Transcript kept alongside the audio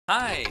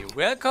Hi,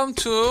 welcome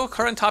to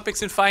Current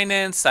Topics in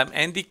Finance. I'm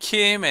Andy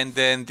Kim, and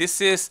then this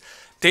is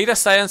Data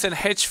Science and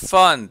Hedge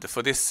Fund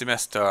for this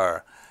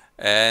semester.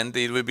 And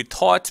it will be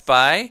taught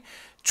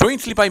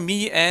jointly by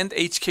me and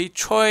HK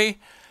Choi.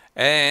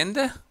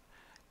 And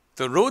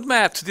the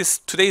roadmap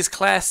to today's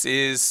class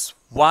is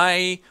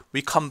why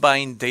we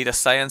combine data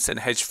science and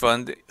hedge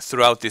fund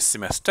throughout this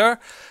semester.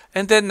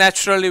 And then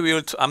naturally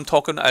I'll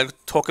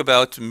talk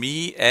about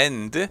me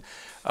and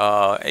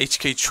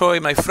HK Choi,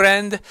 my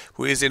friend,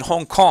 who is in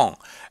Hong Kong.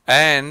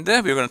 And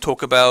we're going to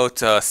talk about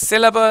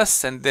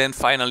syllabus and then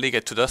finally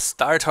get to the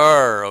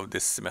starter of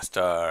this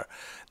semester.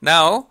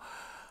 Now,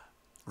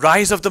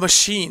 Rise of the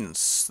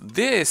Machines.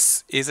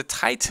 This is a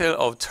title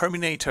of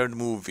Terminator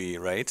movie,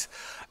 right?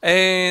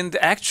 And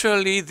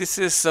actually, this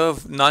is a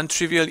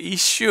non-trivial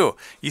issue,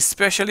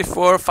 especially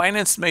for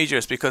finance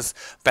majors, because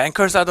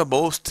bankers are the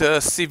most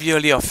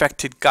severely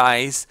affected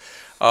guys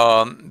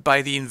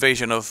by the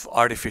invasion of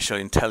artificial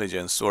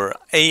intelligence, or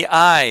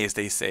AI, as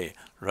they say,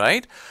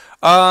 right?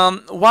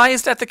 Why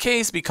is that the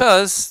case?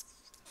 Because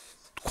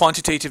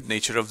quantitative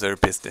nature of their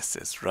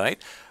businesses,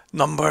 right?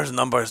 Numbers,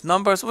 numbers,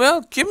 numbers.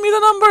 Well, give me the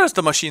numbers,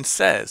 the machine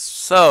says.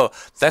 So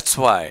that's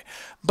why.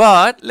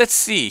 But let's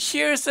see.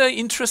 Here's an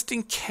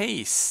interesting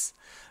case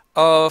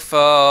of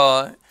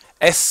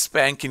S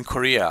Bank in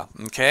Korea.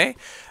 Okay,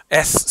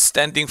 S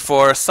standing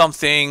for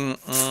something.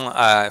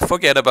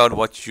 Forget about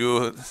what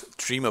you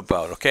dream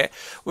about. Okay.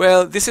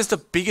 Well, this is the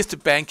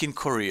biggest bank in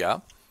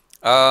Korea,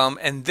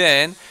 and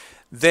then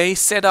they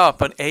set up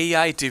an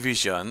AI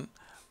division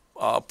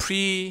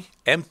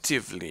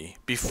preemptively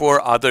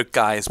before other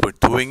guys were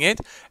doing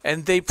it,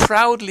 and they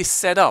proudly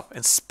set up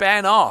and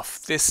span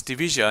off this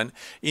division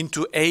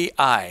into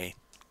AI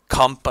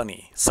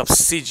company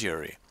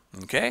subsidiary.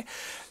 Okay,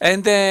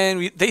 and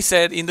then they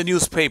said in the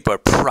newspaper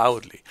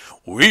proudly,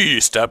 we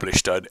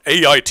established an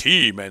AI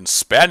team and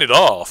span it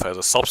off as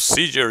a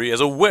subsidiary as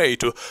a way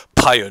to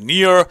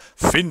pioneer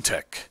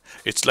fintech.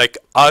 It's like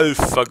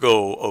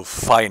AlphaGo of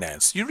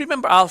finance. You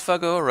remember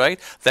AlphaGo, right?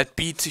 That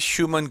beat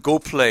human Go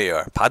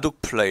player, Baduk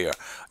player,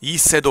 Lee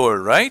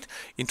Sedol, right?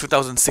 In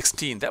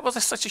 2016. That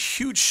was such a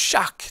huge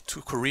shock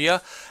to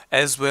Korea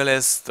as well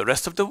as the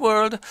rest of the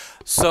world.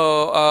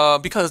 So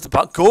because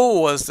Go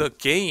was the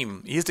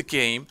game, is the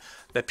game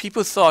that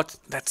people thought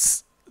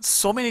that's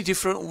so many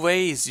different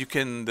ways you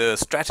can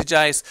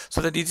strategize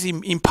so that it's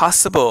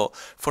impossible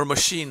for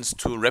machines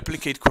to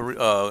replicate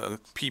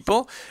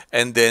people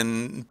and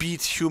then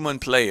beat human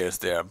players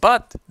there.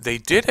 But they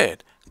did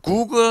it.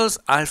 Google's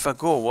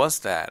AlphaGo was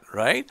that,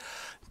 right?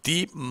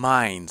 Deep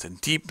minds and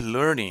deep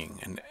learning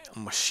and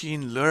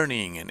machine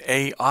learning and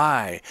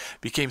AI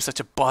became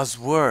such a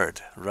buzzword,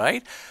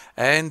 right?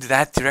 And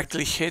that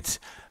directly hit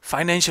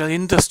financial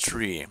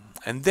industry.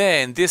 And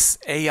then this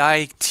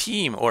AI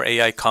team or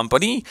AI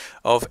company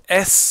of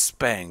S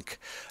Bank,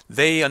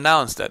 they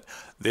announced that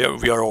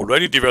we are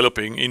already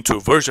developing into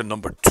version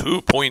number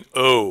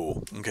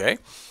 2.0. Okay,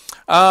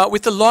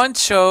 with the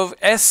launch of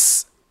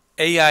S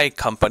AI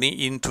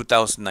company in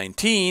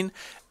 2019,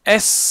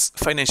 S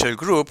Financial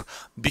Group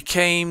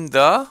became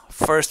the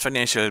first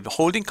financial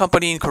holding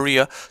company in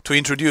Korea to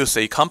introduce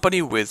a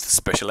company with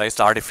specialized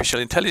artificial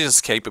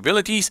intelligence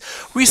capabilities.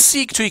 We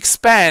seek to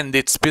expand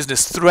its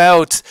business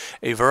throughout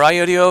a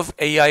variety of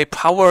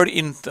AI-powered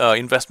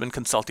investment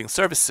consulting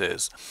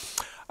services.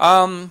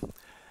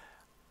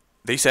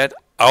 They said,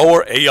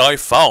 our AI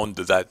found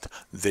that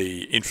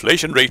the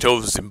inflation rate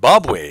of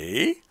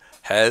Zimbabwe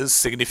has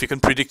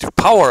significant predictive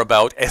power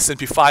about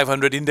S&P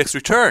 500 index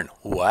return.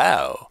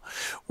 Wow.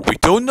 We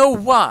don't know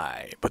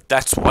why, but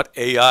that's what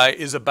AI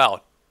is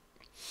about.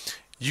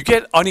 You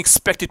get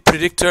unexpected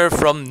predictor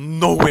from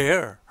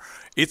nowhere.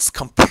 It's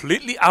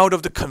completely out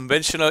of the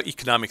conventional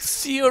economic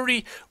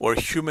theory or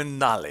human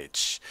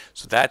knowledge.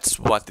 So that's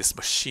what this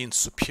machine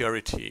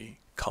superiority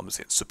comes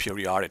in,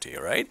 superiority,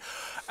 right?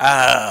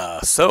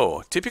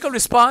 So typical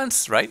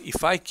response, right?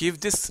 If I give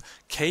this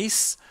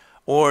case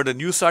or the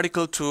news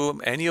article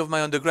to any of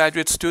my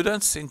undergraduate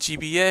students in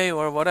GBA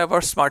or whatever,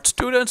 smart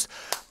students,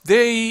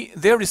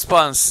 their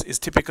response is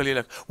typically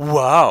like,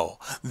 wow,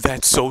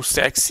 that's so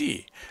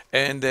sexy.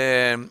 And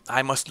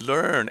I must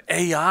learn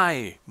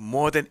AI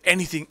more than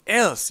anything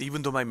else,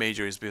 even though my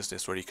major is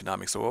business or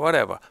economics or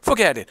whatever.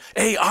 Forget it.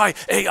 AI,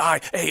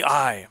 AI,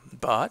 AI.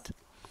 But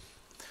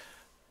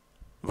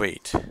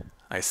wait,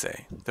 I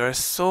say, there are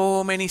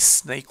so many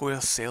snake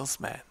oil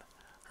salesmen,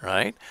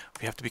 right?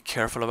 We have to be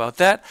careful about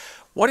that.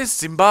 What does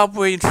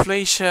Zimbabwe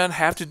inflation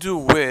have to do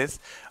with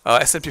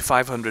S&P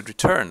 500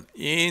 return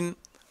in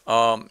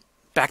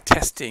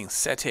backtesting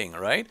setting,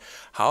 right?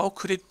 How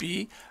could it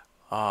be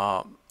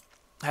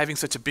having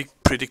such a big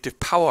predictive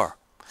power?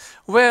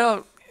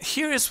 Well,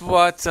 here is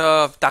what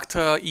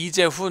Dr. Lee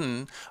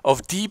Jae-hoon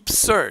of Deep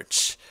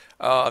Search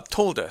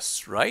told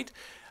us, right?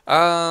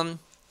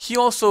 He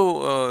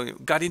also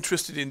got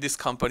interested in this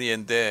company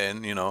and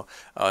then,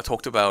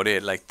 talked about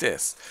it like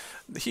this.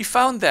 He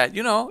found that,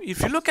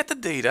 if you look at the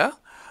data,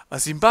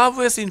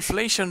 Zimbabwe's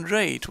inflation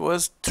rate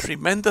was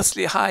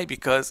tremendously high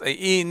because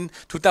in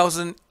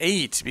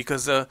 2008,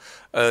 because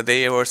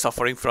they were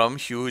suffering from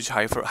huge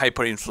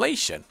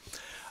hyperinflation.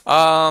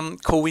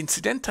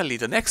 Coincidentally,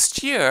 the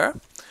next year,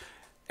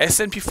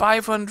 S&P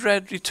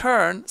 500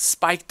 return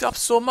spiked up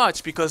so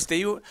much because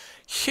they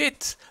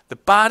hit the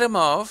bottom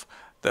of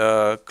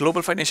the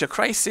global financial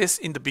crisis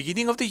in the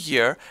beginning of the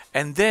year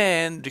and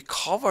then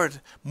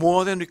recovered,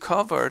 more than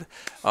recovered,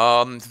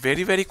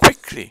 very, very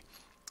quickly.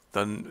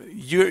 The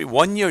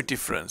 1 year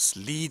difference,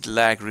 lead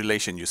lag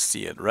relation, you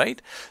see it,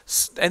 right?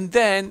 And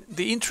then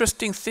the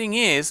interesting thing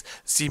is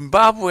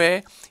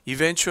Zimbabwe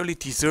eventually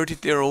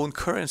deserted their own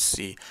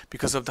currency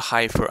because of the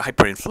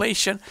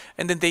hyperinflation,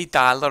 and then they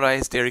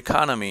dollarized their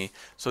economy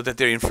so that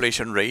their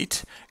inflation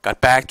rate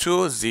got back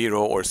to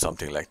 0 or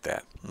something like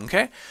that.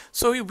 Okay,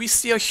 so we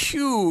see a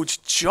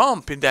huge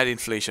jump in that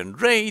inflation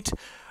rate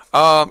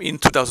in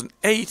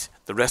 2008.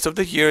 The rest of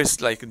the year is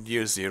like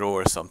year 0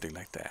 or something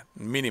like that,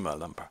 minimal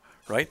number.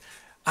 Right?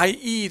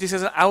 i.e., this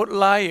is an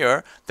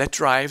outlier that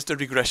drives the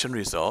regression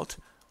result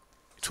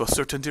to a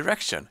certain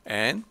direction.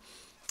 And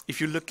if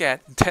you look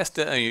at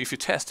if you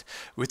test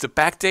with the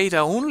back data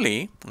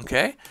only,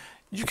 okay,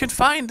 you can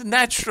find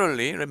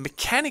naturally,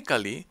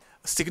 mechanically,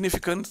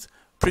 significant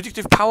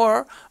predictive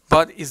power.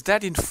 But is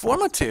that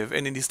informative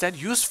and is that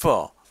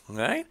useful?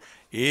 Right?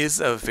 Is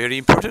a very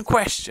important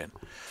question.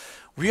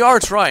 We are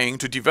trying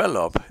to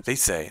develop, they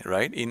say,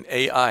 right, in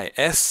AI,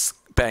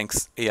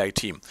 Bank's AI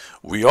team.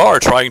 We are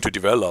trying to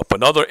develop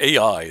another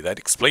AI that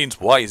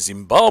explains why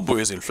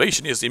Zimbabwe's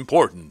inflation is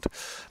important.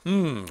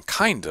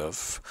 Kind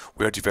of.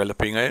 We are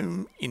developing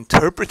an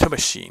interpreter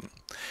machine.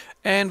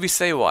 And we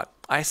say what?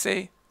 I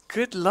say,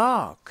 good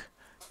luck.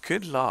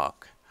 Good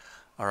luck.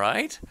 All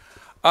right?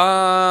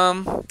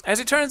 As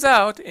it turns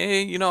out,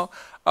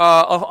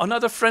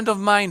 another friend of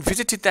mine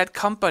visited that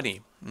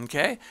company,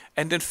 okay,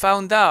 and then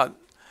found out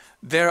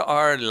there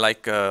are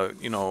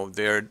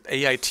their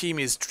AI team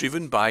is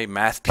driven by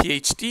math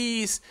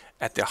PhDs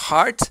at the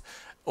heart,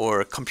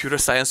 or computer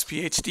science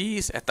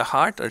PhDs at the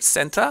heart or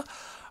center,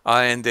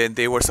 and then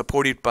they were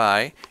supported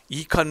by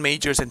econ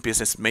majors and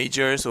business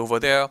majors over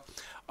there.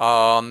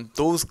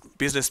 Those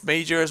business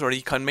majors or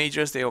econ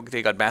majors,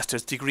 they got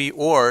master's degree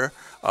or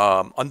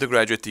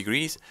undergraduate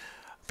degrees.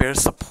 They're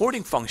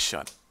supporting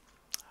function,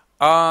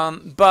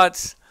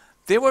 but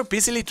they were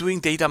busily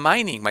doing data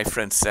mining, my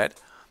friend said.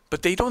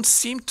 But they don't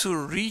seem to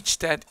reach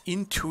that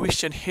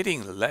intuition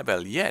hitting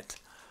level yet.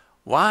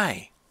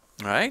 Why?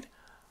 Right?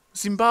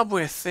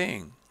 Zimbabwe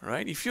thing,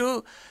 right? If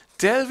you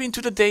delve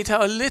into the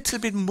data a little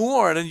bit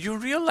more, then you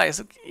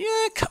realize,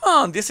 yeah, come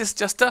on, this is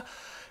just a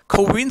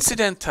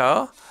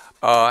coincidental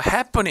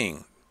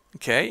happening.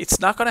 Okay? It's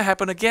not going to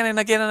happen again and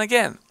again and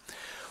again.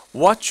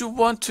 What you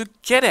want to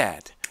get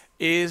at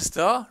is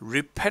the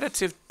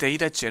repetitive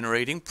data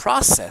generating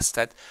process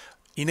that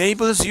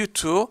enables you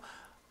to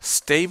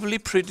stably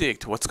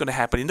predict what's going to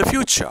happen in the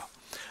future.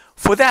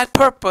 For that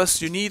purpose,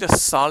 you need a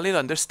solid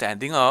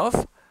understanding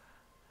of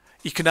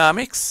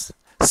economics,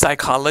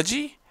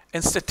 psychology,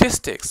 and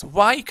statistics.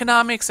 Why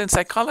economics and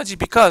psychology?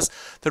 Because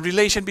the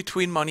relation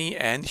between money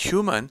and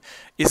human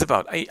is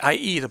about,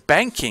 i.e., the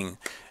banking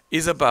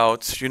is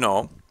about,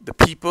 the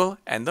people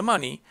and the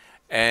money,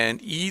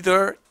 and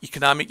either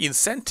economic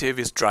incentive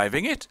is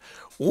driving it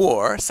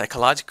or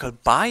psychological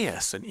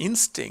bias and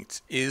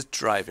instinct is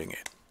driving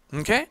it.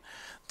 Okay?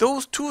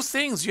 Those two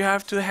things you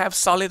have to have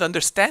solid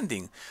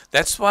understanding.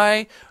 That's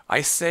why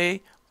I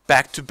say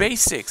back to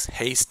basics.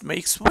 Haste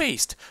makes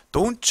waste.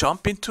 Don't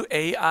jump into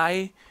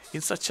AI in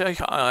such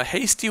a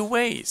hasty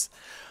ways.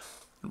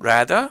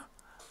 Rather,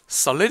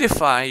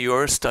 solidify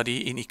your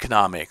study in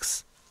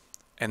economics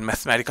and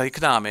mathematical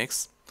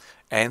economics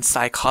and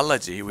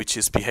psychology, which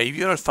is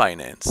behavioral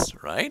finance,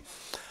 right?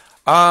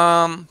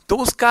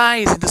 Those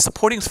guys in the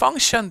supporting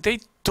function, they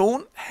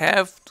don't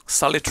have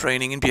solid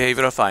training in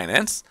behavioral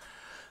finance.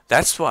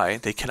 That's why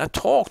they cannot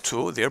talk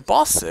to their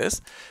bosses,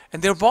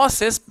 and their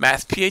bosses,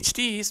 math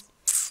PhDs,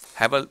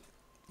 have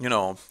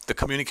the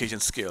communication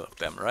skill of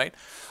them, right?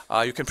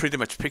 You can pretty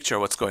much picture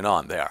what's going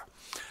on there.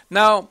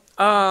 Now,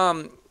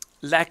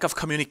 lack of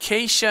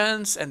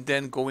communications and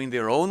then going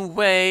their own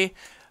way,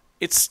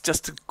 it's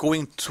just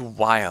going too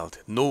wild,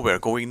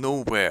 going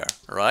nowhere,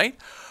 right?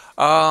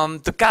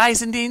 The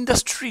guys in the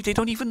industry, they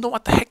don't even know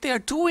what the heck they are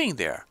doing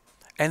there.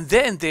 And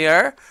then they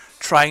are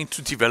trying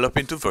to develop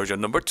into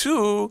version number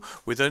 2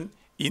 with an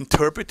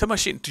interpreter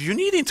machine. Do you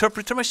need an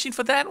interpreter machine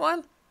for that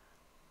one?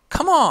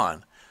 Come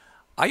on.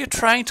 Are you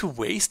trying to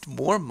waste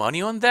more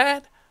money on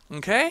that?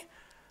 Okay?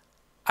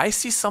 I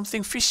see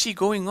something fishy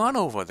going on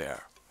over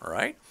there, all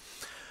right?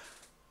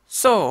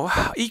 So,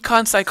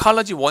 econ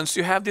psychology, once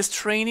you have this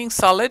training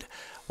solid,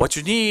 what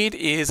you need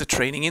is a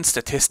training in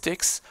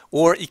statistics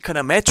or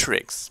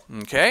econometrics,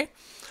 okay?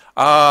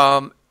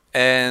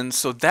 And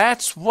so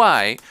that's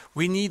why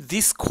we need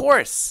this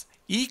course,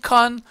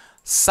 Econ,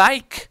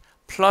 Psych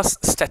plus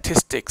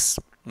Statistics,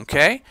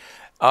 okay?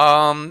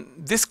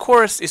 This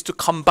course is to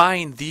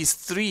combine these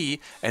three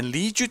and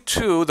lead you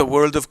to the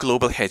world of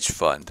global hedge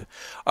fund.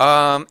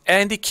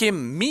 Andy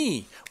Kim,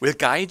 me, will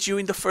guide you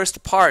in the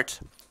first part,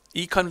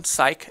 Econ,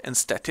 Psych, and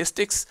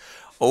Statistics,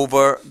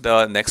 over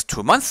the next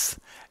 2 months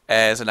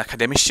as an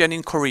academician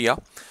in Korea.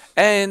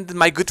 And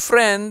my good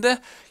friend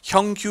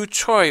Hyungkyu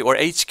Choi, or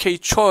HK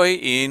Choi,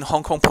 in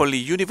Hong Kong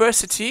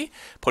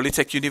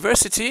Polytech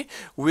University,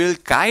 will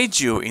guide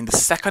you in the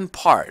second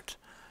part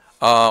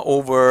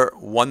over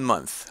 1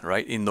 month,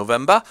 right, in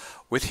November,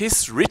 with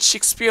his rich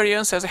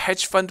experience as a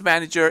hedge fund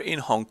manager in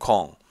Hong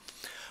Kong.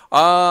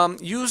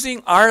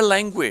 Using our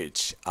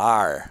language,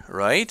 R,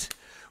 right,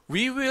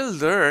 we will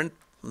learn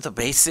the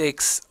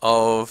basics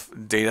of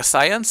data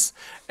science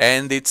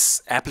and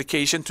its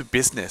application to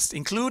business,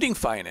 including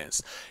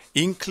finance.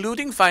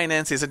 Including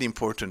finance is an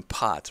important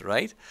part,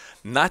 right?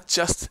 Not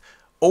just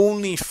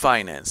only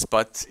finance,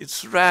 but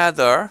it's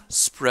rather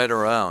spread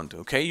around,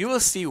 okay? You will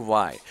see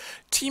why.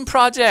 Team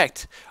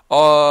project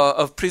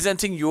of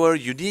presenting your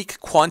unique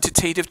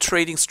quantitative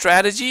trading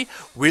strategy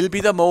will be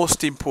the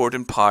most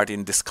important part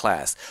in this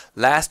class.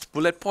 Last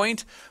bullet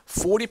point,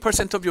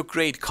 40% of your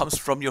grade comes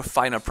from your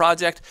final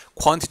project,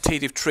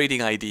 quantitative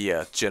trading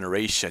idea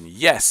generation.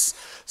 Yes.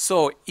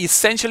 So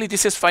essentially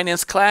this is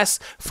finance class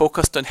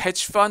focused on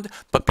hedge fund,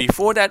 but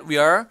before that we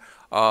are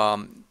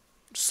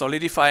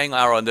solidifying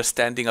our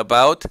understanding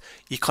about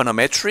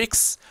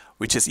econometrics,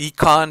 which is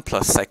econ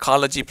plus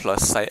psychology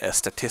plus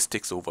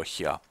statistics over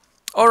here.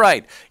 All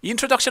right,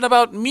 introduction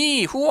about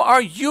me. Who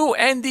are you?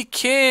 Andy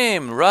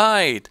Kim,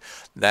 right?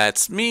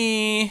 That's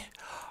me.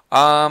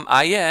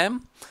 I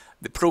am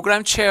the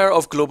program chair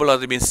of Global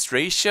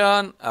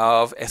Administration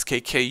of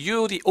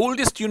SKKU, the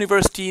oldest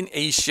university in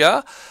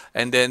Asia.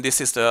 And then this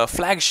is the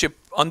flagship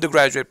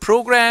undergraduate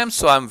program,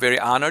 so I'm very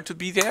honored to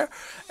be there.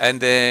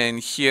 And then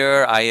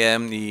here I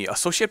am the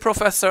associate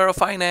professor of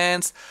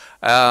finance.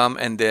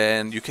 And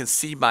then you can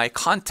see my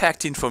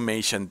contact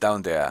information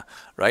down there,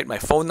 right? My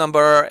phone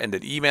number and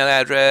the email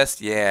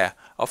address. Yeah,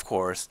 of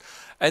course.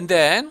 And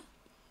then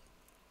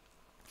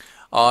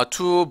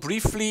to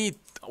briefly,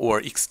 or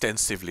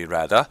extensively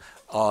rather,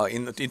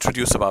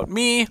 introduce about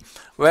me.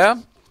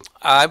 Well,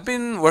 I've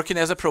been working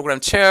as a program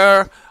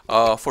chair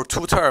for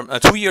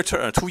 2 year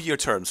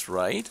terms,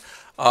 right?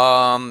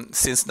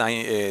 Since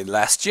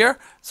last year.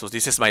 So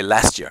this is my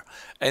last year.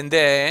 And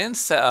then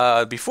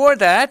before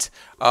that,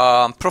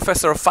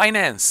 professor of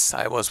finance.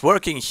 I was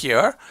working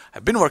here.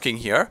 I've been working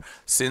here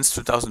since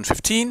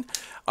 2015.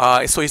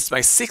 So it's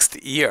my 6th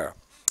year.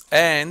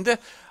 And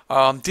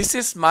this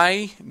is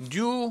my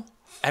new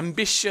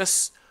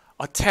ambitious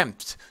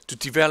attempt to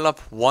develop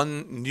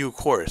one new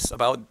course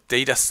about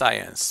data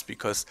science,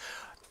 because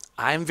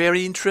I'm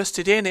very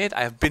interested in it.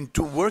 I've been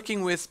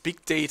working with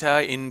big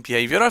data in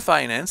behavioral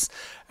finance,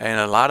 and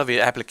a lot of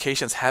the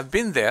applications have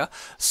been there.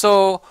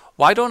 So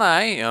why don't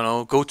I,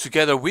 go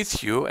together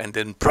with you and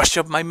then brush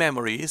up my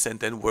memories and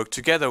then work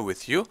together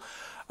with you.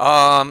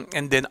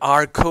 And then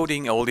R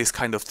coding, all these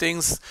kind of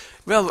things.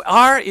 Well,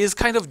 R is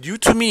kind of new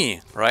to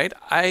me, right?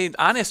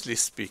 Honestly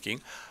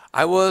speaking,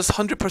 I was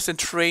 100%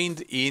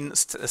 trained in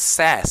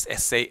SAS,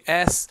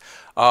 SAS.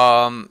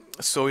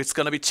 So it's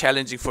going to be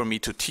challenging for me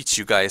to teach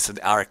you guys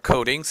R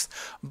codings.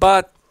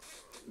 But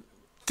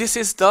this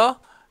is the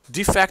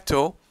de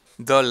facto,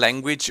 the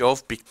language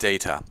of big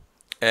data.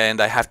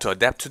 And I have to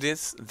adapt to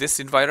this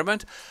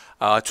environment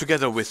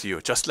together with you,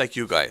 just like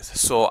you guys.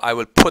 So I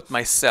will put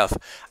myself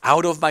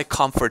out of my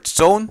comfort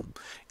zone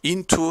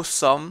into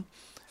some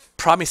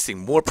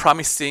more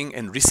promising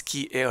and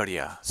risky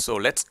area. So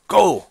let's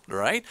go,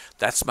 right?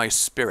 That's my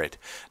spirit.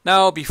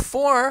 Now,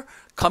 before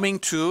coming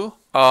to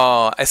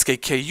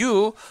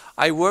SKKU,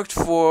 I worked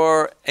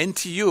for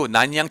NTU,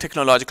 Nanyang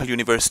Technological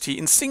University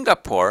in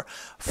Singapore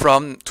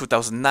from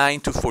 2009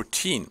 to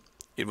 14.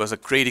 It was a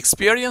great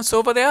experience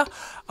over there.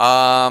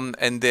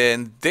 And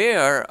then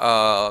there,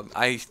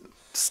 I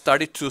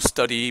started to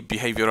study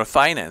behavioral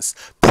finance.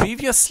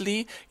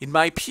 Previously, in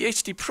my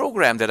PhD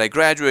program that I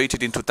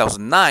graduated in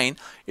 2009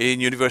 in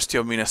University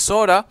of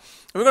Minnesota,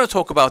 we're going to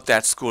talk about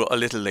that school a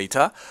little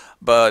later,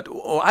 but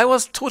I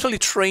was totally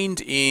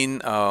trained in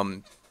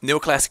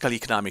neoclassical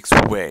economics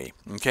way,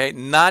 okay,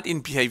 not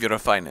in behavioral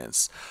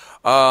finance.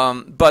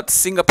 But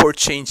Singapore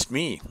changed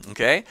me,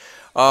 okay.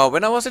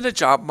 When I was in the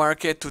job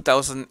market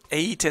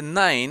 2008 and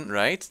 9,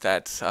 right,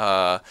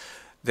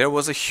 there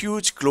was a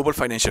huge global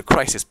financial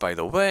crisis, by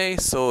the way,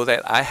 so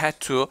that I had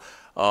to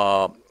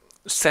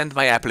send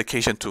my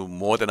application to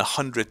more than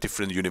 100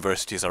 different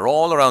universities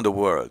all around the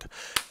world.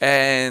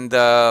 And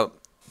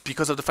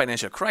because of the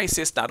financial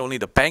crisis, not only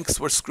the banks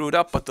were screwed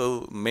up, but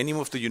many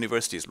of the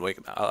universities, like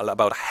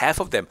about half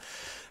of them,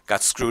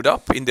 got screwed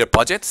up in their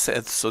budgets,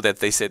 so that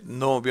they said,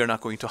 no, we are not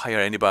going to hire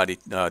anybody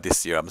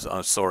this year.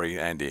 I'm sorry,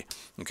 Andy.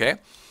 Okay.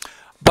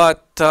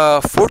 But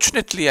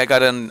fortunately, I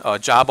got a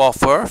job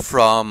offer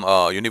from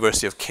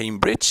University of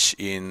Cambridge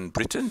in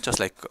Britain, just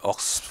like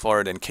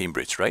Oxford and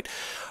Cambridge, right?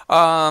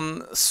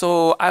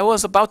 So I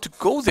was about to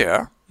go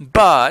there,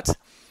 but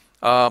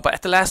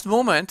at the last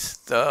moment,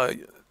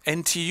 the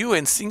NTU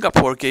in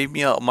Singapore gave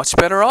me a much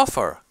better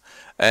offer.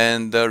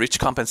 and rich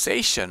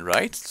compensation,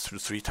 right? Through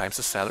 3 times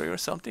the salary or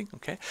something.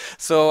 Okay,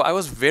 so I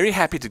was very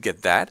happy to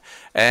get that,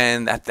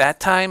 and at that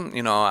time,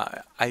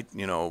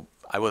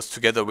 I was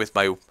together with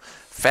my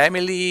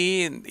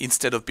family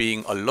instead of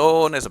being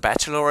alone as a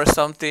bachelor or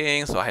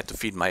something. So I had to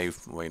feed my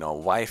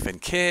wife and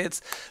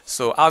kids.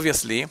 So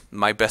obviously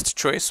my best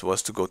choice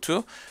was to go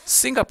to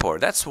Singapore.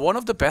 That's one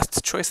of the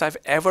best choice I've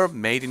ever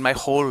made in my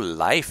whole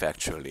life,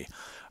 actually.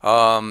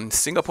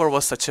 Singapore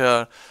was such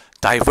a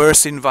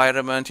diverse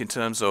environment in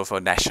terms of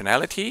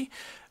nationality,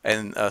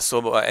 and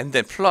and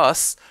then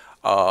plus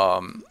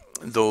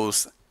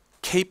those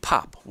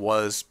K-pop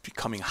was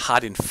becoming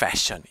hot in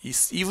fashion.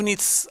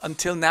 It's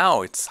until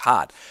now it's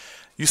hot.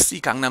 You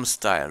see Gangnam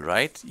Style,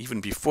 right?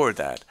 Even before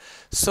that.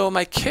 So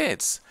my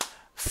kids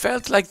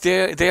felt like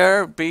they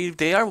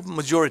are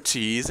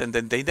majorities, and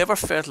then they never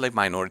felt like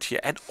minority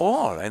at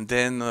all. And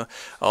then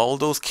all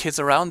those kids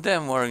around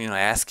them were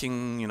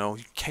asking,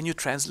 can you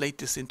translate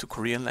this into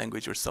Korean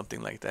language or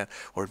something like that,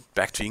 or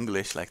back to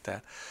English like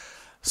that.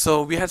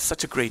 So we had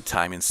such a great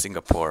time in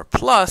Singapore.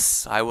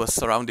 Plus, I was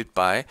surrounded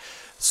by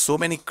so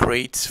many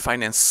great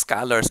finance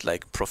scholars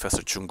like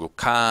Professor Jung-Kook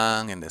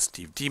Kang and then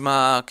Steve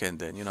Dimak and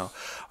then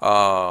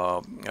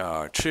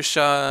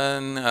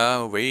Trishan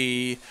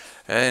Wei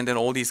and then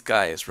all these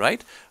guys,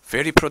 right?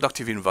 Very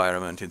productive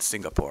environment in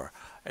Singapore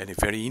and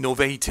very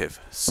innovative.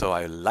 So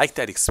I like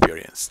that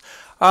experience.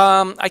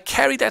 I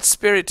carry that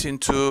spirit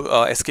into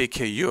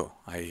SKKU.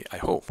 I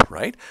hope,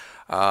 right?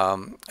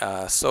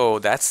 So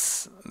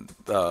that's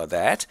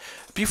that.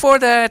 Before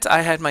that,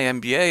 I had my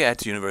MBA at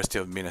the University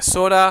of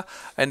Minnesota,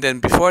 and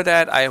then before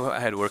that, I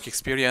had work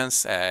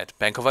experience at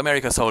Bank of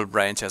America Seoul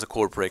branch as a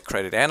corporate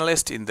credit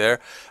analyst in their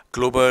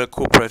global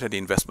corporate and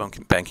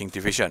investment banking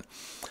division.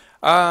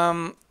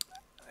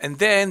 And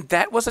then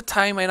that was a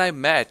time when I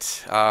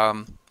met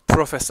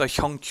Professor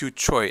Hyung-Kyu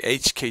Choi,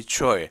 HK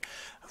Choi,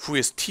 who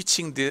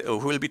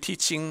will be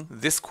teaching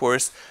this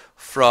course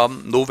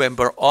from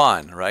November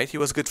on, right? He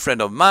was a good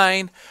friend of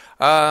mine.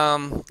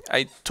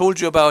 I told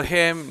you about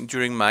him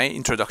during my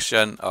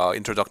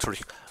introductory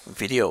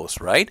videos,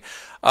 right?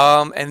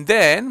 And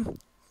then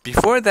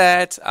before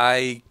that,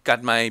 I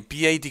got my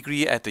BA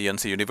degree at the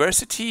Yonsei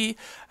University,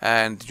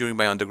 and during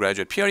my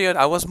undergraduate period,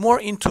 I was more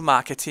into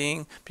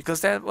marketing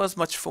because that was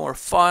much more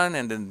fun,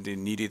 and then they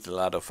needed a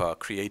lot of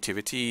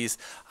creativities.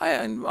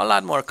 A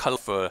lot more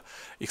colorful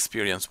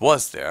experience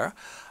was there.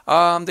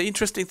 The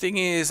interesting thing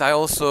is I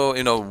also,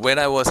 when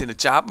I was in the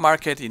job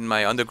market in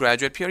my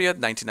undergraduate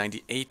period,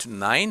 1998 to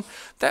 9,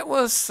 that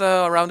was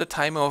around the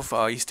time of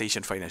East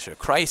Asian financial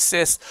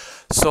crisis.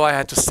 So I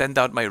had to send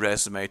out my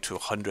resume to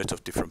hundreds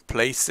of different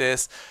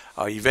places.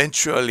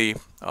 Eventually,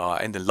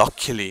 and then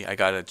luckily, I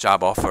got a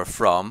job offer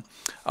from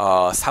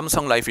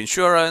Samsung Life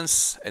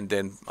Insurance, and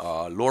then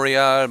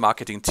L'Oreal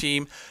marketing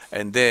team,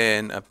 and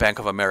then Bank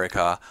of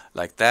America,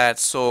 like that.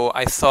 So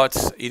I thought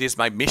it is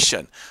my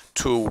mission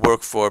to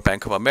work for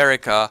Bank of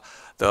America,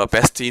 the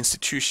best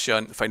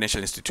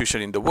financial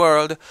institution in the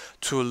world,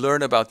 to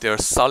learn about their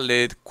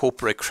solid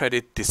corporate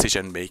credit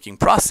decision-making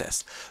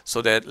process,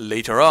 so that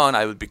later on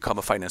I would become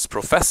a finance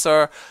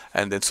professor,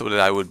 and then so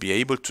that I would be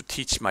able to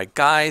teach my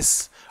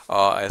guys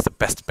as the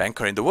best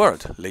banker in the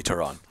world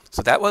later on.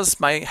 So that was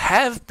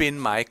have been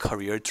my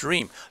career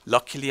dream.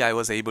 Luckily, I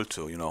was able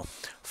to,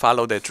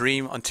 follow that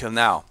dream until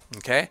now.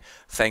 Okay,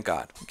 thank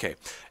God. Okay.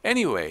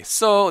 Anyway,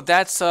 so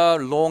that's a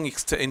long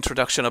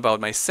introduction about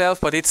myself,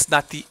 but it's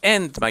not the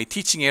end. My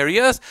teaching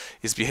areas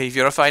is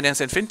behavioral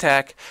finance and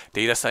fintech,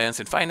 data science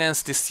and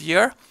finance this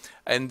year,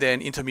 and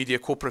then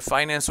intermediate corporate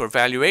finance or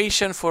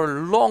valuation for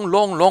a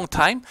long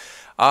time.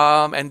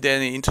 And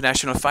then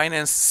international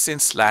finance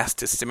since last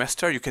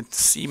semester. You can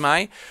see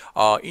my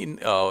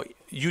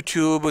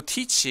YouTube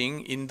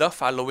teaching in the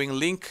following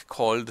link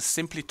called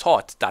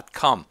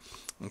simplytaught.com.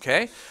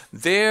 Okay,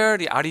 there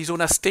the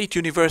Arizona State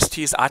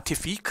University's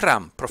Atif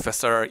Ikram,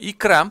 Professor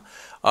Ikram,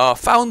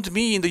 found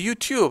me in the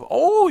YouTube.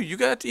 Oh, you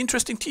got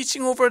interesting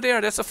teaching over there.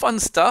 That's a fun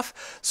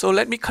stuff. So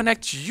let me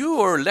connect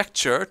your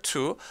lecture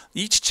to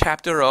each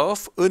chapter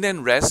of Un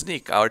and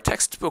Resnick, our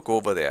textbook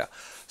over there.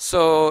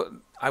 So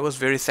I was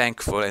very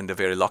thankful and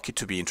very lucky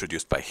to be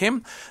introduced by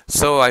him.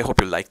 So I hope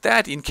you like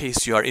that. In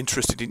case you are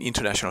interested in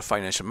international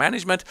financial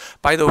management,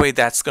 by the way,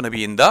 that's going to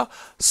be in the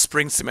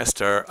spring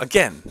semester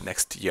again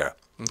next year.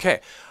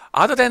 Okay.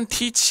 Other than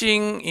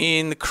teaching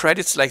in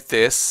credits like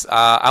this,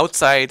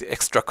 outside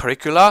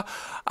extracurricular,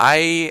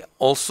 I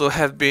also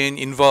have been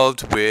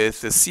involved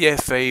with the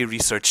CFA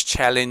Research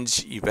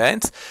Challenge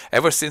event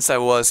ever since I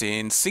was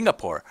in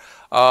Singapore.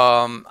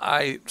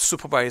 I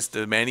supervised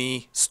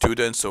many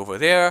students over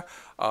there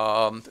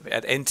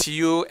at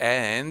NTU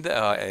and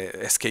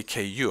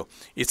SKKU.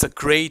 It's a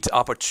great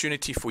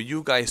opportunity for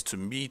you guys to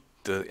meet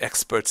the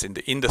experts in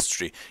the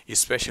industry,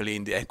 especially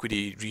in the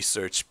equity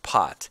research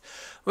part.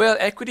 Well,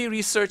 equity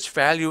research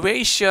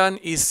valuation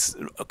is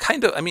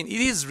it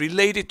is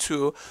related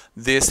to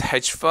this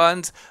hedge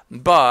fund,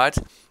 but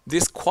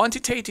this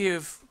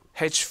quantitative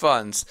hedge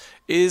funds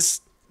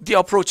the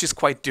approach is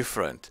quite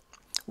different.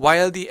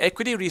 While the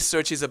equity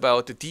research is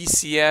about the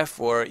DCF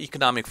or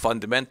economic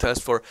fundamentals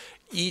for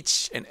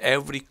each and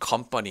every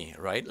company,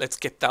 right? Let's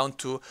get down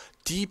to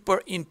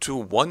deeper into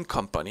one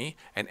company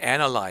and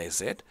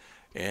analyze it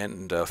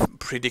and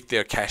predict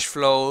their cash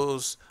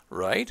flows,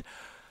 right?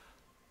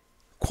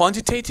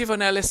 Quantitative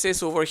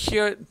analysis over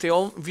here,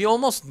 we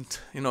almost,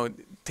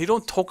 they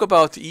don't talk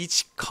about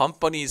each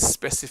company's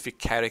specific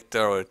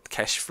character or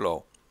cash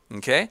flow,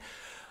 okay?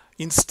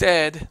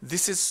 Instead,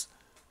 this is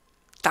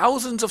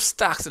thousands of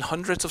stocks and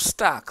hundreds of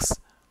stocks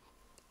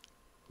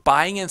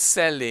buying and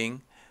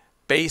selling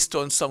based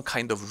on some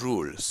kind of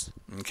rules,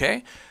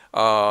 okay?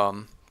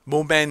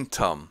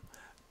 Momentum.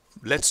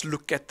 Let's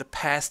look at the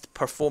past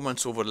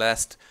performance over the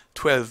last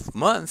 12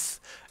 months,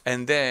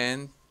 and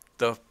then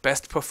the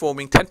best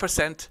performing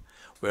 10%,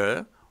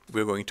 well,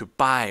 we're going to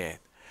buy it.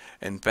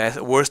 And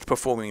worst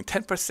performing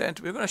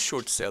 10%, we're going to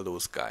short sell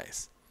those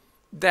guys.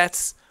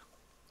 That's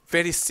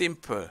very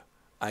simple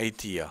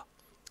idea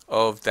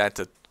of that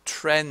the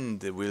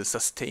trend will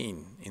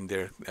sustain in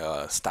their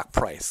stock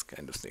price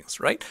kind of things,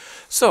 right?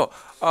 So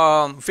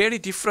very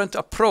different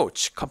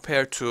approach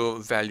compared to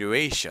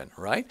valuation,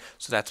 right?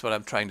 So that's what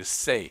I'm trying to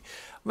say.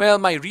 Well,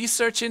 my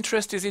research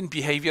interest is in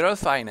behavioral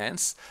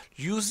finance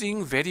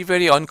using very,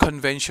 very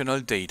unconventional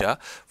data.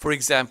 For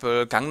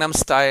example, Gangnam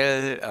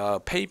Style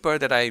paper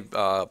that I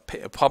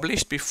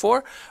published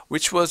before,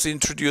 which was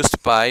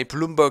introduced by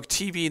Bloomberg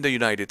TV in the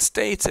United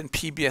States and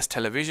PBS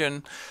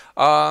television.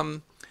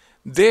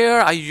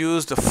 There I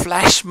used the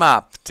flash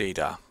map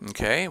data,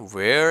 okay,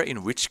 where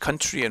in which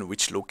country and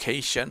which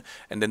location,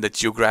 and then the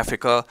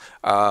geographical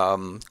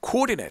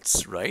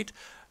coordinates, right?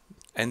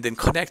 And then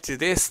connect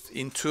this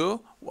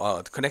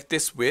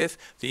with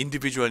the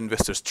individual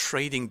investors'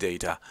 trading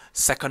data,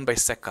 second by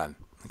second,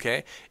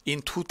 okay,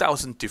 in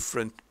 2,000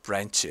 different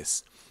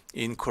branches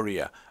in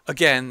Korea.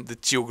 Again, the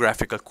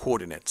geographical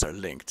coordinates are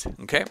linked,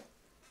 okay?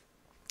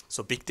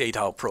 So big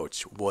data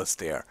approach was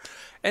there.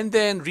 And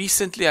then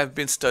recently I've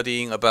been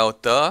studying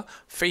about the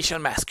facial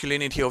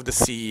masculinity of the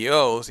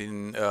CEOs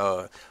in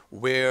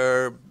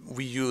where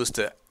we used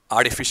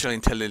artificial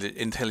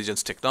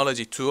intelligence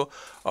technology to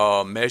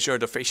measure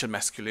the facial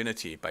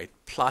masculinity by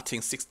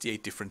plotting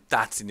 68 different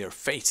dots in their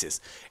faces.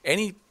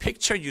 Any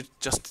picture you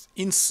just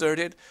insert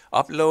it,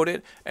 upload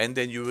it, and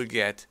then you will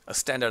get a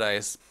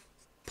standardized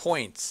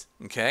points,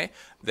 okay?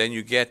 Then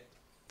you get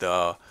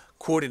the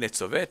coordinates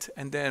of it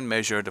and then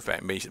measure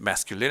the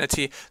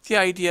masculinity. The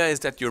idea is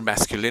that your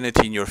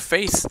masculinity in your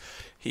face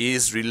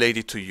is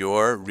related to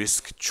your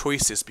risk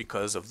choices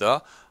because of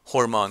the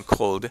hormone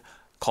called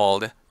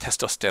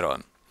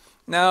testosterone.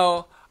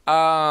 Now,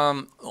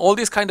 all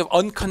this kind of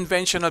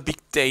unconventional big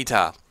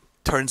data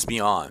turns me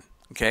on.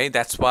 Okay,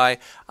 that's why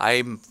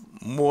I'm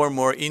more and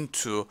more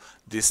into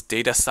this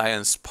data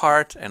science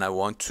part, and I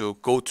want to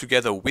go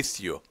together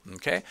with you.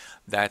 Okay,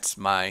 that's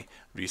my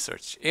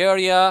research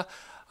area.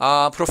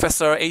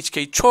 Professor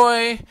H.K.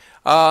 Choi,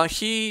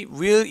 he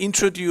will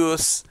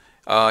introduce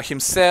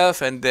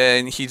himself, and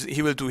then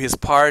he will do his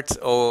part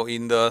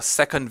in the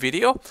second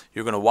video.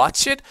 You're going to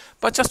watch it.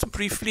 But just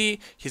briefly,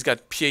 he's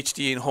got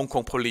PhD in Hong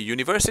Kong Poly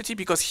University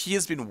because he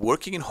has been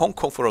working in Hong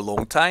Kong for a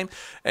long time.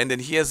 And then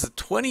he has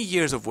 20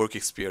 years of work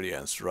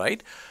experience,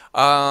 right?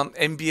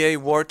 MBA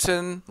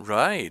Wharton,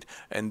 right?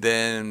 And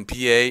then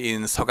BA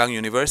in Seogang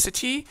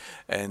University.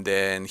 And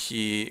then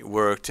he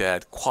worked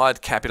at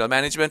Quad Capital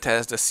Management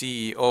as the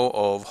CEO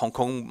of Hong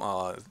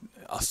Kong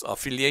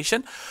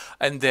affiliation,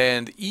 and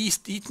then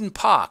Eaton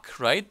Park,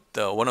 right?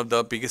 One of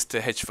the biggest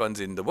hedge funds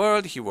in the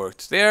world. He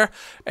worked there,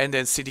 and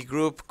then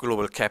Citigroup,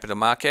 Global Capital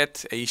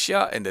Market,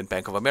 Asia, and then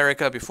Bank of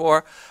America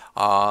before.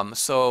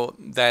 So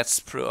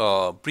that's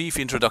a brief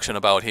introduction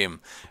about him.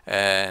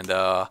 And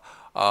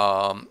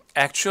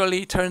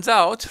actually, turns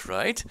out,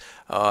 right?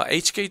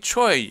 H.K.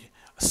 Choi.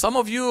 Some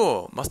of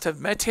you must have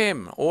met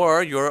him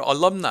or your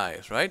alumni,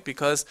 right?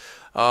 Because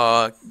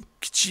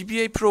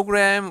GBA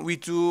program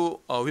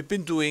we've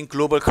been doing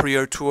global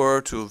career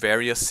tour to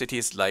various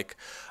cities like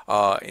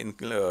in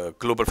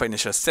global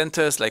financial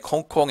centers like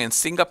Hong Kong and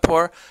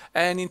Singapore.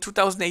 And in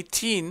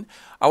 2018,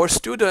 our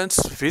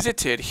students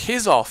visited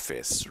his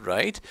office,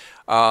 right,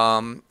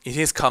 in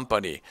his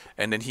company.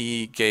 And then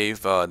he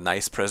gave a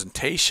nice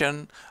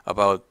presentation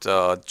about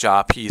the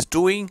job he's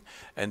doing.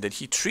 And then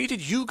he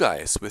treated you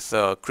guys with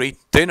a great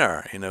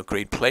dinner in a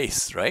great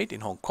place, right,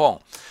 in Hong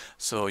Kong.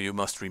 So you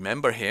must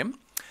remember him.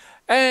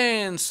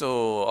 And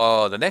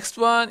so the next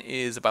one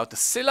is about the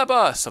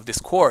syllabus of this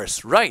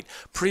course, right?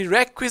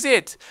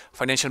 Prerequisite,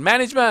 financial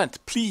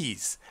management,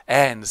 please,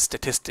 and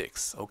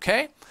statistics,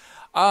 okay?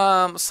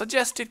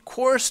 Suggested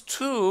course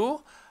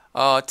to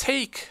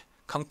take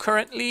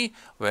concurrently,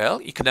 well,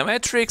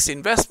 econometrics,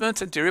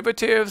 investments and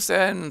derivatives,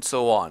 and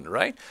so on,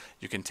 right?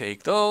 You can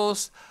take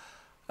those.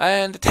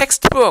 And the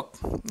textbook,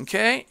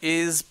 okay,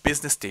 is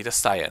Business Data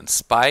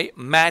Science by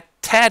Matt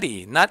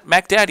Taddy. Not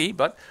Mac Daddy,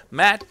 but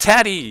Matt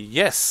Taddy,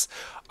 yes.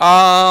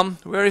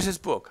 Where is his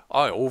book?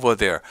 Oh, over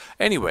there.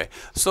 Anyway,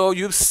 so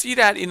you see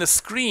that in the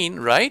screen,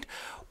 right?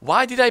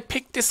 Why did I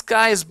pick this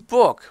guy's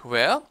book?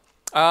 Well,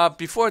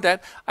 before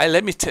that,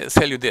 let me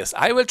tell you this.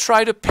 I will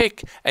try to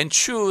pick and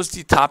choose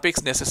the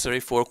topics necessary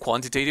for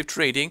quantitative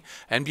trading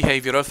and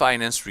behavioral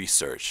finance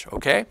research.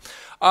 Okay,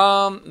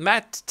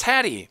 Matt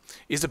Taddy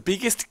is the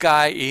biggest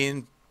guy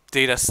in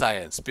data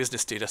science,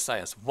 business data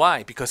science.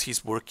 Why? Because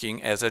he's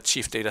working as a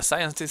chief data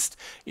scientist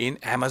in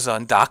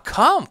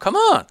Amazon.com. Come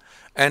on.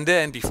 And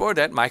then before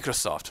that,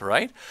 Microsoft,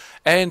 right?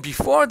 And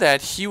before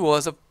that, he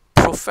was a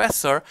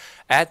professor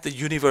at the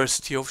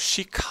University of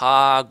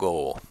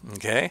Chicago.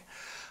 Okay.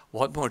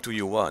 What more do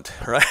you want,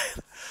 right?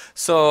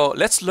 So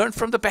let's learn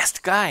from the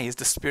best guy is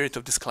the spirit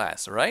of this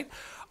class, right?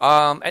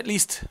 At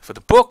least for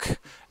the book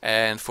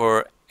and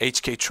for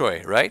H.K.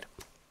 Choi, right?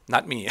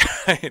 Not me.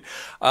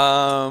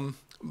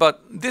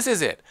 But this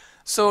is it.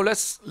 So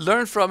let's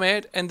learn from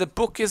it. And the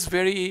book is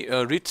very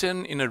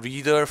written in a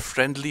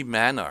reader-friendly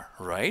manner,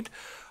 right?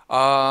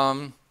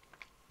 The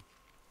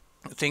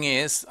thing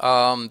is,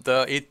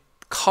 it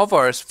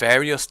covers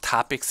various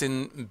topics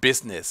in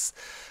business.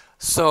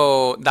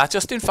 So not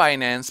just in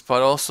finance,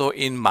 but also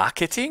in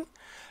marketing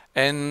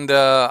and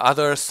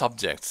other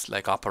subjects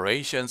like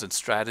operations and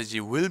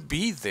strategy will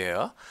be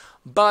there.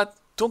 But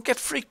don't get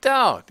freaked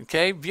out,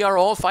 okay? We are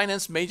all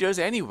finance majors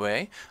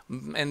anyway.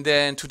 And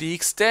then to the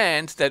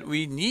extent that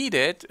we need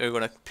it, we're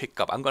gonna pick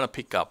up. I'm gonna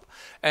pick up.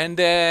 And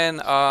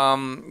then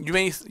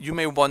you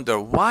may wonder,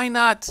 why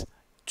not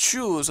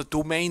choose a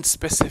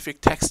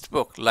domain-specific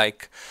textbook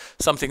like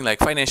something like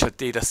financial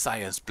data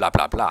science, blah,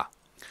 blah, blah.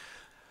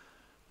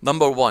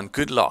 Number one,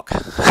 good luck.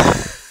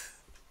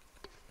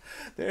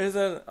 There is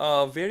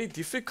a very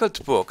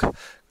difficult book,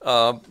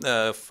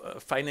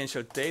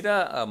 financial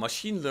data,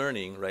 machine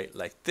learning, right,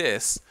 like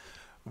this,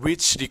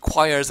 which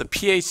requires a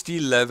PhD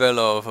level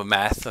of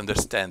math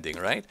understanding,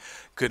 right?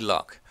 Good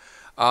luck.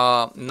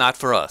 Not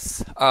for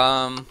us.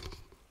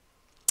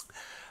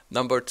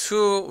 Number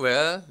two,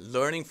 well,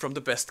 learning from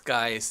the best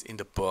guys in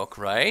the book,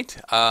 right?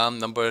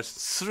 Number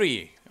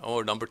three,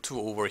 or number two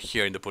over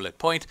here in the bullet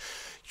point,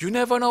 you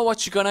never know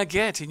what you're gonna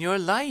get in your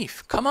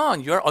life. Come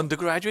on, you're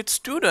undergraduate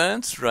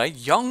students, right?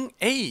 Young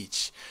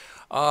age.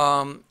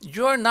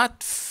 You're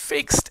not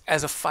fixed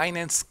as a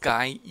finance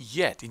guy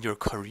yet in your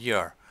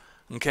career.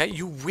 Okay,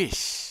 you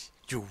wish,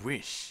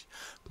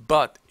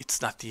 but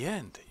it's not the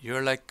end.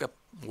 You're like a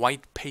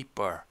white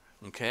paper.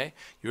 Okay,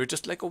 you're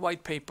just like a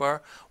white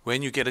paper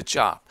when you get a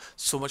job.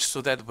 So much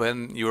so that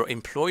when your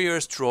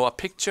employers draw a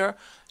picture,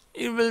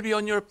 it will be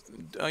on your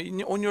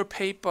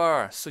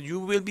paper. So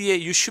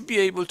you should be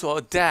able to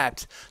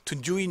adapt to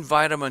new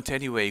environment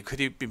anyway.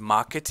 Could it be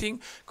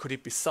marketing? Could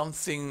it be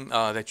something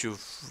that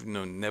you've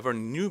never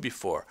knew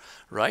before,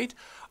 right?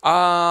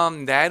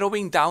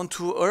 Narrowing down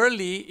too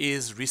early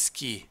is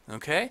risky.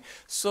 Okay,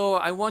 so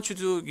I want you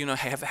to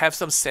have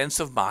some sense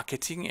of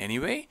marketing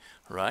anyway,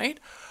 right?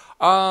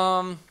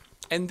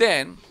 And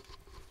then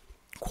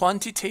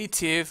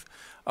quantitative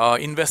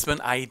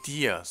investment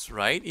ideas,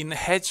 right? In a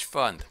hedge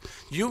fund,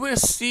 you will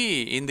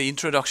see in the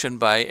introduction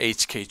by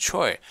H.K.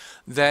 Choi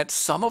that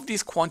some of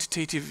these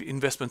quantitative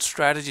investment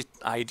strategy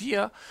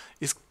idea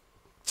is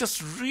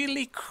just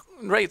really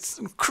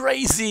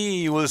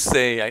crazy, you will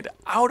say,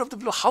 out of the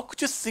blue. How could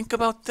you think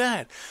about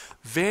that?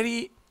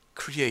 Very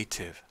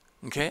creative,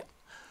 okay?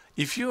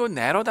 If you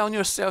narrow down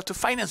yourself to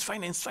finance,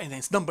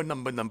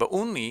 number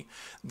only,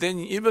 then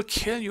it will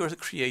kill your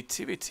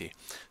creativity.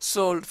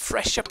 So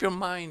fresh up your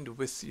mind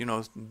with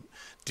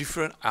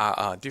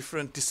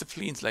different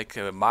disciplines like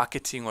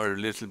marketing or a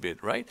little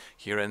bit, right?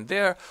 Here and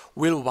there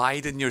will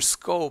widen your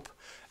scope,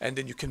 and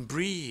then you can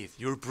breathe.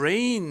 Your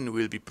brain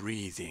will be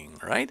breathing,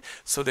 right?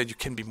 So that you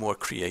can be more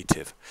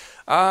creative.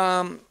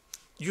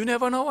 You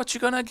never know what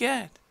you're gonna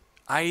get,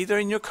 either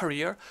in your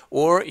career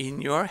or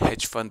in your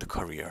hedge fund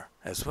career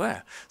as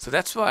well. So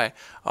that's why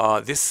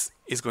this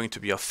is going to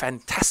be a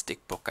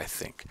fantastic book, I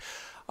think.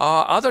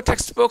 Other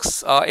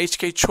textbooks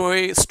H.K.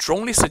 Choi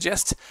strongly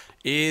suggests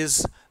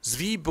is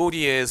Zvi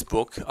Baudier's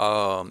book,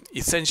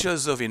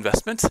 Essentials of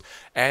Investment,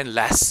 and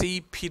Lassie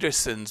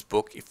Peterson's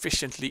book,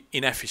 Efficiently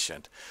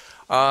Inefficient.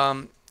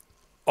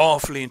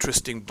 Awfully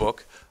interesting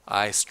book.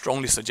 We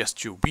strongly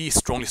suggest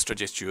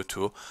you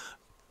to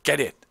get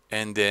it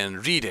and then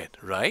read it,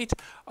 right?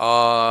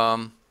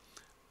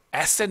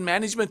 Asset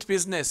management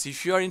business,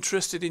 if you are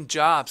interested in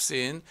jobs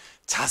in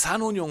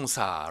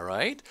자산운용사,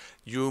 right?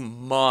 You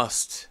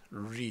must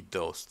read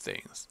those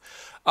things.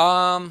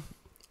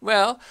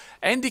 Well,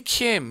 Andy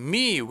Kim,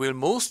 me will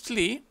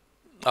mostly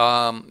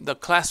the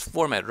class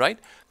format, right?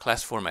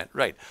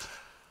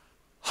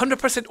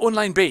 100%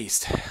 online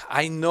based.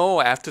 I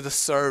know after the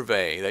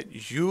survey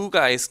that you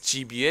guys,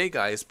 GBA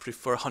guys,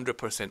 prefer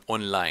 100%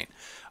 online.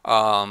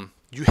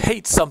 You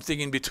hate something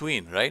in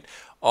between, right?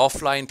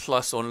 Offline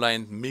plus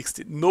online mixed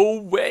it. No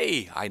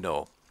way, I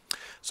know.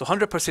 So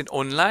 100%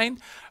 online.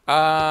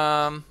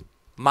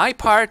 My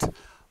part,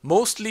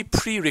 mostly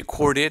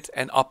pre-recorded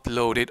and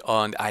uploaded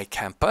on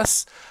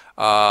iCampus,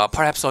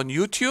 perhaps on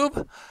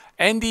YouTube.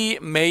 Andy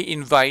may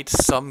invite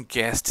some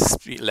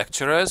guest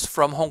lecturers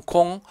from Hong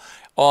Kong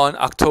on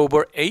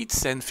October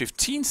 8th and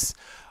 15th.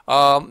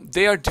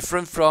 They are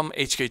different from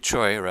H.K.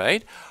 Choi,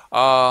 right?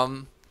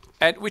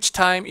 at which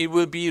time it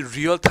will be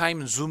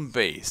real-time Zoom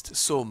based.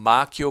 So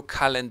mark your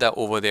calendar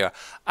over there.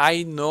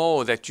 I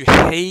know that you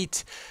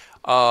hate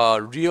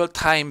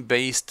real-time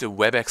based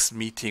WebEx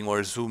meeting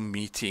or Zoom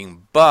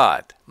meeting,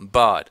 but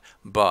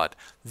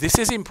this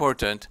is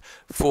important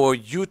for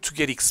you to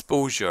get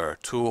exposure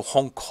to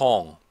Hong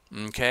Kong,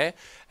 okay,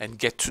 and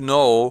get to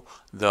know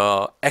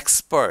the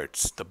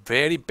experts, the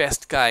very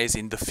best guys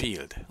in the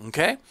field,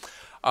 okay.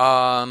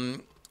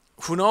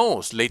 Who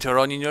knows, later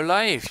on in your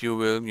life you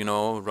will, you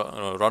know,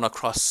 run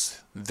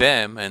across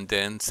them and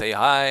then say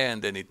hi,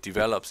 and then it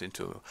develops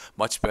into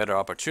much better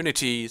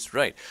opportunities,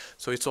 right?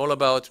 So it's all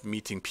about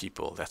meeting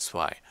people. That's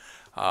why.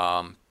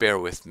 Bear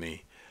with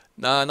me.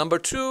 Now, number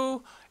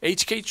 2,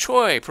 HK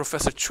Choi,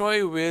 Professor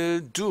Choi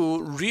will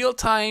do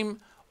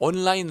real-time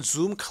online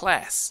Zoom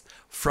class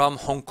from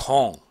Hong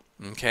Kong.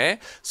 Okay,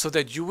 so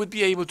that you would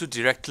be able to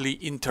directly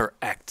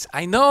interact.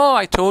 I know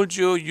I told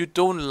you you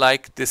don't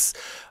like this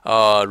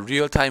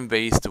real-time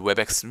based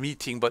WebEx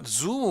meeting, but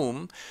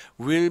Zoom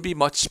will be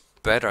much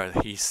better,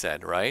 he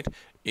said, right,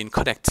 in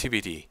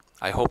connectivity.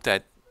 I hope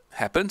that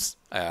happens.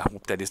 I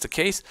hope that is the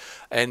case,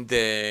 and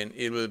then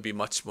it will be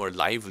much more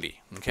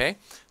lively. Okay,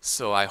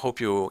 so I hope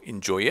you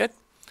enjoy it.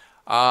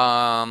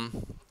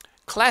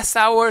 Class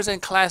hours and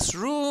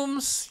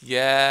classrooms,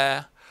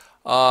 yeah.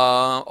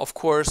 Of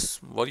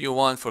course, what do you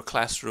want for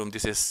classroom?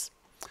 This is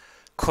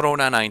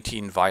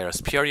Corona-19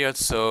 virus period,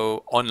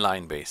 so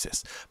online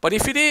basis. But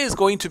if it is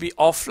going to be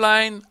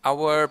offline,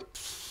 our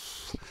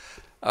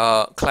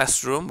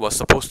classroom was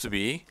supposed to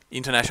be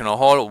International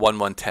Hall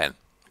 1110.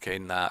 Okay,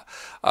 now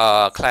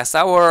class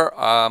hour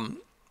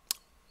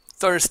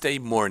Thursday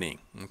morning.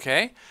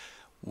 Okay,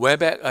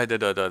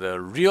 the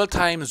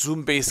real-time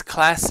Zoom-based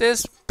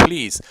classes.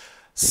 Please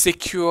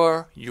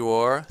secure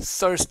your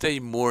Thursday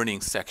morning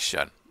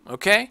section.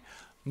 Okay,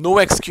 no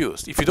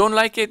excuse. If you don't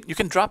like it, you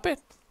can drop it.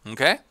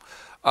 Okay.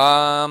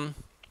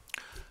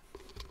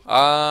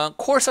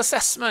 Course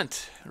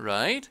assessment,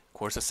 right?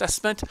 Course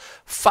assessment,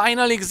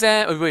 final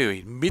exam.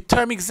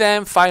 Midterm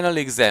exam, final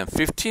exam,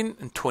 15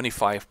 and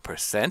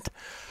 25%,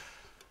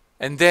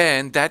 and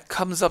then that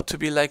comes up to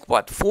be like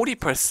what,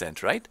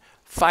 40%, right?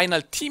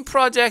 Final team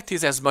project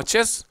is as much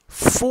as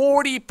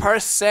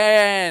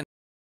 40%.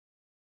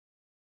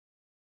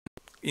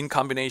 In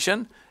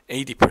combination,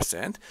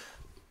 80%.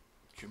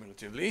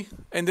 Cumulatively,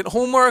 and then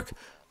homework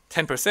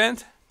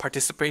 10%,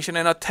 participation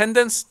and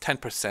attendance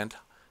 10%,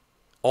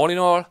 all in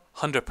all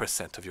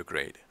 100% of your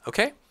grade.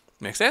 Okay,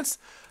 makes sense?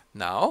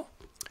 Now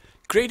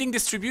grading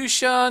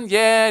distribution,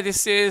 yeah,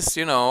 this is,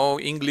 you know,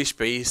 English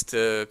based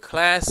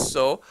class,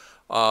 so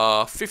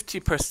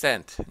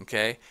 50%,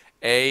 okay,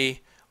 A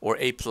or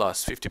A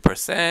plus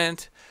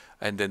 50%,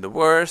 and then the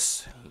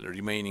worst, the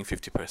remaining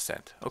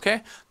 50%.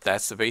 Okay,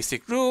 that's the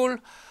basic rule.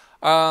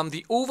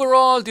 The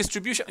overall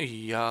distribution,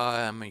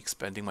 yeah, I'm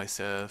expanding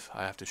myself.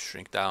 I have to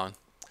shrink down.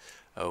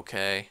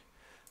 Okay.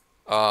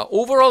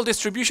 Overall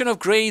distribution of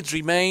grades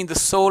remain the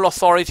sole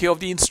authority of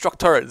the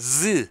instructor,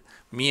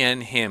 me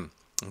and him.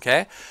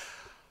 Okay.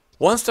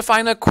 Once the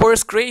final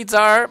course grades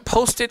are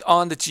posted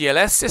on the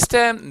GLS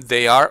system,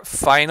 they are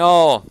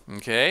final.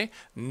 Okay.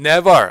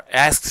 Never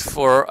ask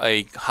for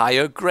a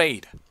higher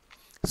grade.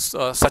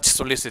 Such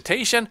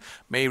solicitation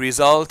may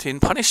result in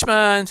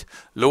punishment,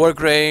 lower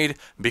grade,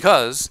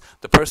 because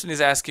the person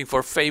is asking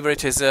for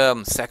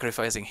favoritism,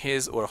 sacrificing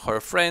his or her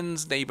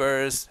friends,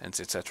 neighbors, and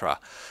etc.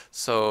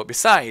 So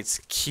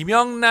besides, Kim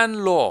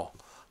Young-nan law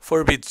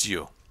forbids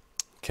you,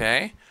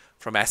 okay,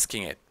 from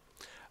asking it.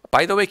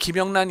 By the way, Kim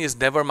Young-nan is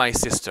never my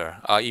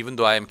sister, even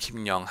though I am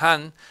Kim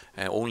Young-han,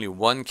 and only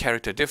one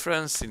character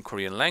difference in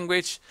Korean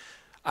language.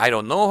 I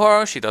don't know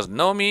her, she doesn't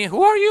know me.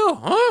 Who are you?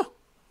 Huh?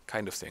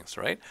 Kind of things,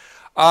 right?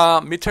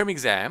 Midterm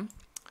exam,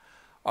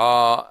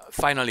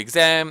 final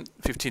exam,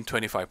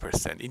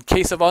 15-25%. In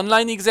case of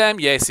online exam,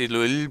 yes, it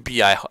will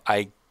be,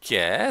 I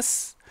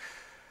guess,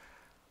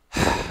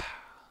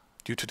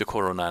 due to the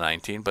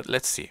Corona-19, but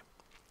let's see.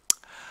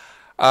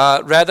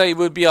 Rather, it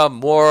will be a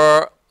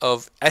more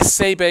of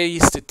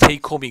essay-based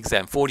take-home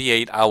exam,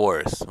 48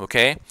 hours,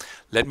 okay?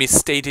 Let me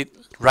state it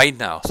right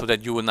now so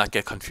that you will not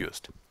get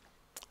confused.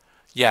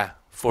 Yeah,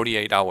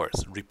 48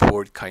 hours,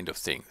 report kind of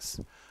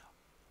things.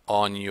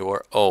 On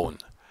your own.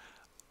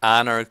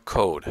 Honor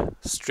code,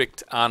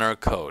 strict honor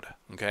code,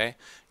 okay?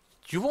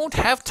 You won't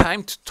have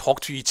time to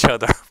talk to each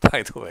other,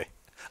 by the way.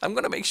 I'm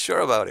gonna make sure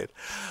about it.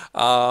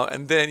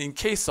 And then in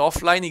case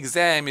offline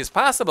exam is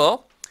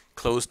possible,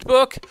 closed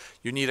book,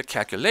 you need a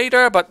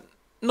calculator, but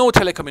no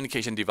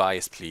telecommunication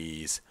device,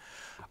 please.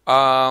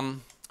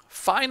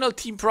 Final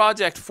team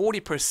project,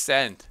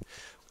 40%.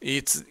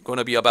 It's going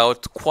to be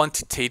about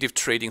quantitative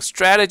trading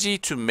strategy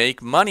to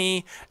make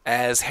money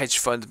as hedge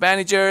fund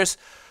managers.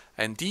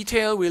 And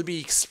detail will be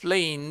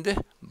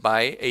explained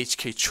by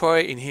HK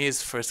Choi in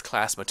his first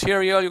class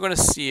material. You're going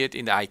to see it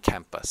in the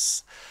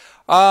iCampus.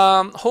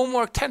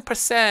 Homework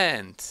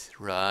 10%,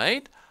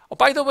 right? Oh,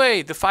 by the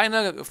way, the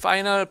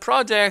final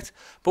project,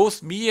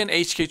 both me and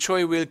HK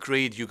Choi will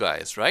grade you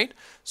guys, right?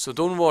 So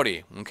don't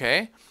worry,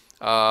 okay?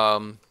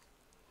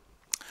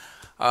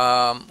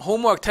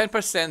 Homework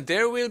 10%.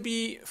 There will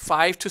be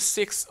 5 to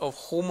 6 of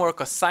homework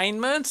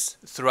assignments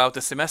throughout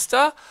the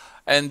semester,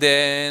 and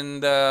then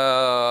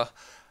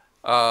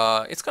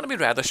it's going to be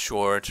rather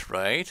short,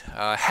 right?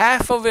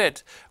 Half of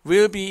it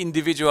will be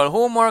individual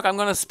homework. I'm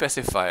going to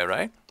specify,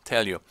 right?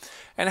 Tell you.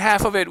 And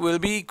half of it will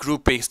be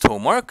group-based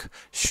homework.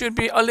 Should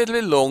be a little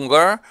bit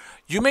longer.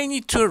 You may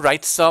need to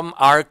write some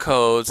R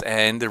codes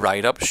and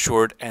write up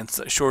short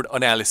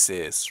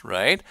analysis,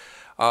 right?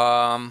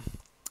 I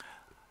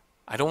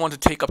don't want to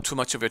take up too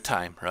much of your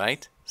time,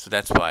 right? So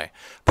that's why.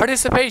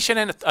 Participation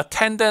and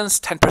attendance,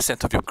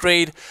 10% of your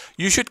grade.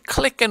 You should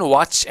click and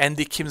watch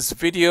Andy Kim's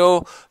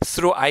video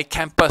through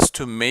iCampus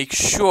to make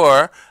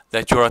sure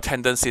that your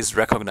attendance is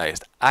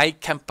recognized.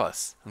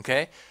 iCampus,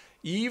 okay?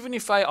 Even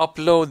if I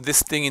upload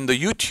this thing in the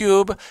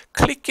YouTube,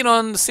 clicking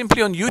on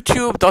simply on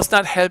YouTube does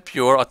not help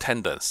your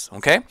attendance,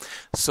 okay?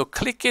 So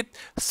click it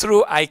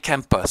through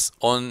iCampus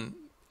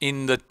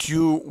in the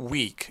due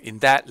week, in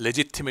that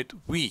legitimate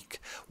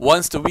week.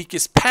 Once the week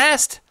is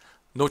passed,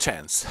 no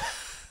chance.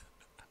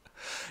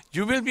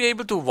 You will be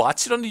able to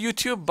watch it on the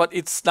YouTube, but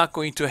it's not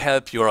going to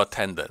help your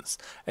attendance.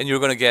 And you're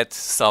going to get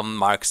some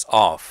marks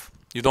off.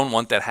 You don't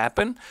want that to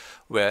happen?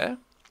 Well,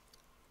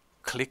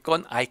 click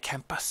on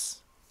iCampus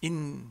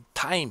in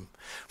time.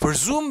 For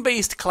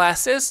Zoom-based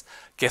classes,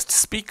 guest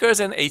speakers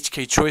and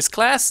HK Choice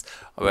class,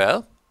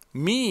 well,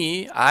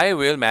 I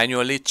will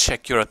manually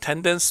check your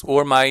attendance,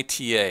 or my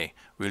TA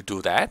will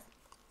do that.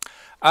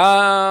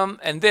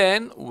 And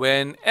then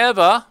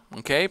whenever,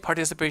 okay,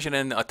 participation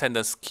and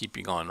attendance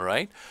keeping on,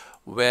 right?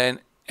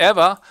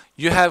 Whenever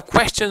you have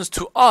questions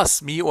to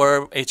us, me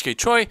or HK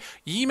Choi,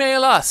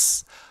 email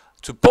us,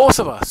 to both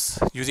of us,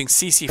 using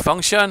CC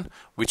function.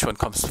 Which one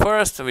comes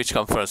first, which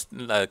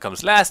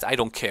comes last, I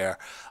don't care.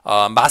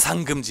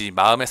 마상금지,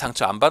 마음의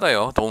상처 안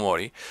받아요, don't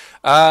worry.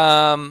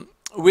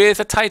 With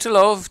a title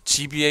of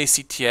GBA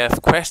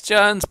CTF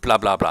questions, blah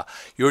blah blah.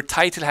 Your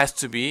title has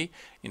to be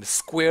in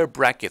square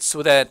brackets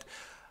so that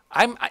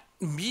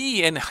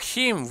me and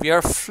him, we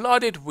are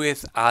flooded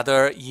with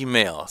other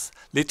emails,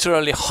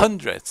 literally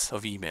hundreds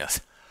of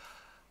emails.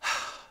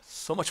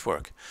 So much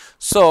work.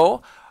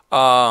 So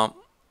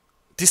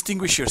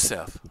distinguish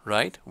yourself,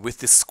 right, with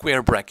this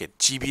square bracket,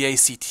 GBA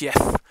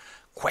CTF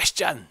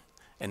question,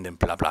 and then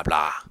blah blah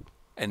blah,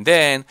 and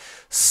then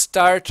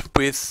start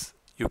with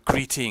your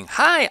greeting.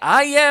 Hi,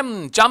 I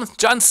am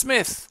John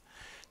Smith,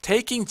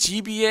 taking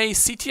GBA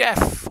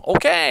CTF.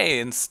 Okay,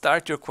 and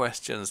start your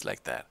questions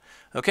like that.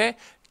 Okay,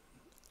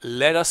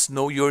 let us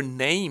know your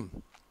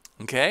name.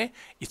 Okay,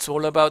 it's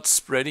all about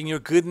spreading your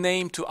good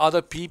name to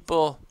other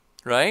people,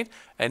 right?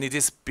 And it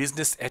is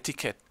business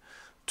etiquette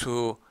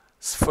to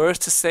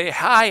first say,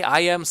 hi,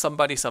 I am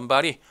somebody,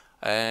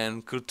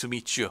 and good to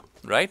meet you,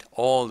 right?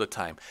 All the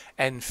time.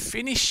 And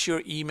finish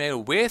your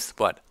email with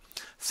what?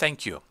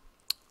 Thank you,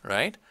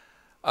 right?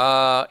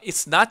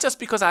 It's not just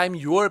because I'm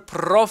your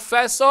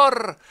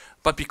professor,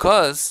 but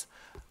because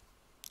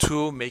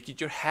to make it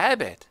your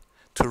habit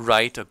to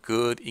write a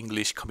good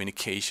English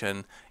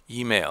communication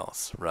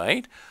emails,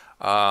 right?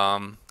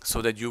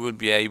 So that you will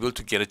be able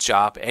to get a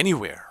job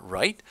anywhere,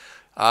 right?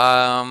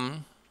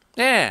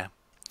 Yeah.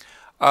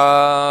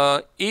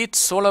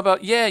 It's all about,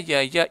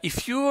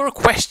 if your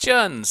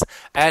questions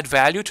add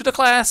value to the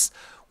class,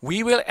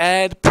 we will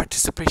add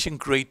participation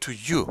grade to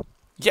you.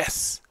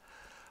 Yes.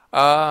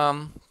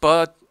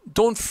 But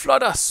don't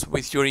flood us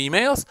with your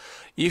emails.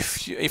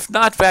 If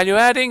not value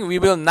adding, we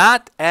will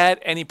not add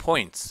any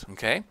points,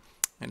 okay?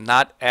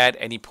 Not add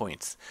any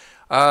points.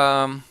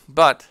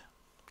 But,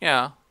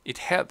 yeah, it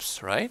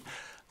helps, right?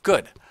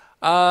 Good.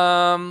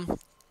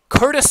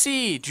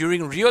 Courtesy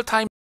during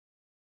real-time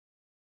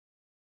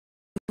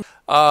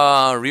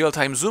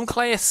Zoom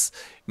class,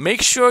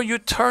 make sure you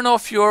turn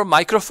off your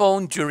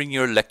microphone during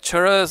the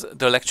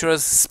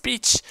lecturer's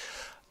speech,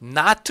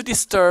 not to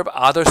disturb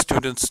other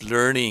students'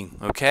 learning,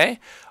 okay?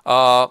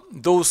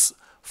 Those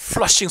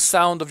flushing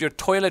sound of your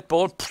toilet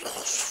bowl,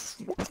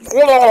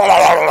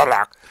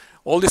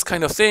 all these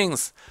kind of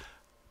things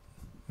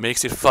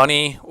makes it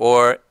funny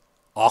or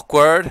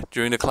awkward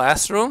during the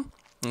classroom,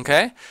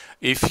 okay?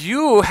 If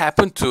you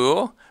happen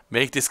to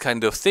make this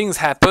kind of things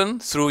happen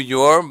through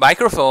your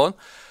microphone,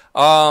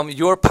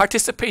 your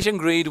participation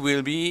grade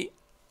will be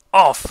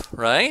off,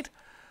 right?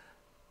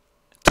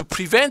 To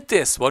prevent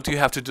this, what do you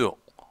have to do?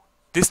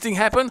 This thing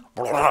happened,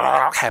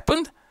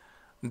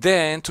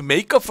 then to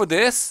make up for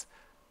this,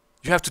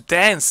 you have to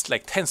dance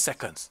like 10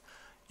 seconds.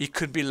 It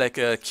could be like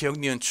a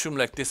기억니은 춤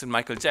like this in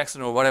Michael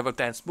Jackson or whatever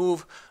dance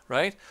move,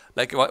 right?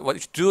 Like what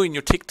you do in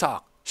your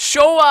TikTok.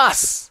 Show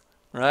us,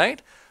 right?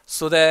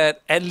 So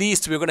that at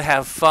least we're going to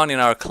have fun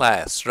in our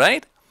class,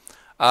 right?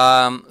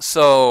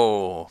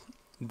 So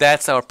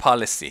that's our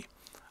policy.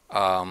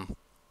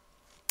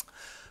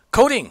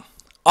 Coding,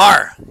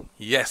 R,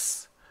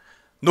 yes.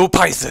 No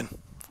Python,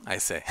 I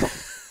say.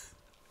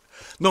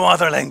 No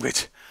other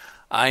language.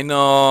 I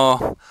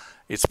know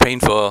it's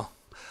painful.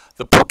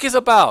 The book is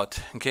about,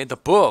 okay, the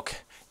book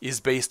is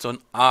based on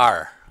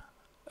R.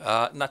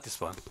 Not this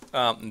one.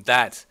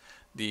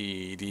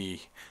 The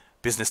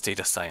business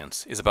data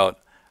science is about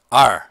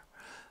R.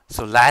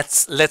 So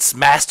let's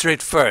master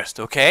it first,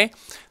 okay?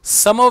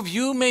 Some of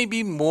you may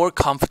be more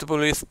comfortable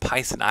with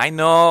Python. I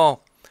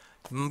know.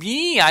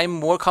 Me, I'm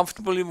more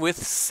comfortable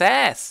with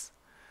SAS.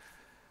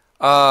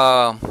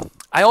 I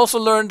also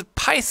learned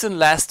Python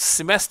last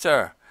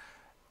semester.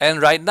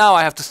 And right now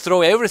I have to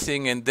throw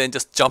everything and then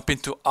just jump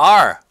into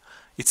R.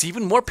 It's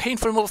even more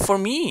painful for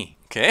me,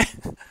 okay?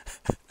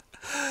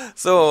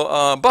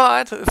 So,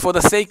 but for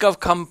the sake of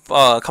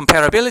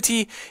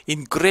comparability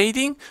in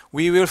grading,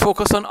 we will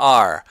focus on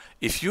R.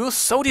 If you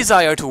so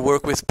desire to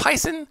work with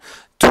Python,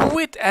 do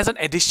it as an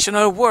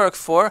additional work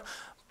for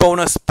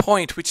bonus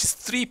point, which is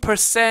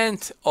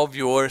 3% of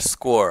your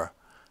score.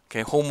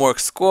 Okay, homework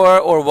score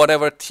or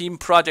whatever team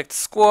project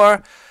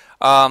score,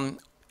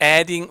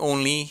 adding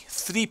only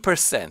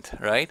 3%,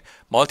 right?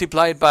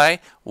 Multiplied by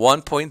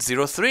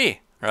 1.03,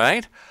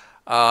 right?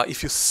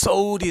 If you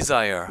so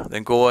desire,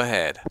 then go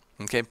ahead.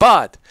 Okay,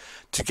 but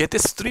to get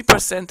this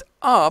 3%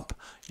 up,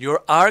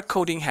 your R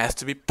coding has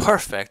to be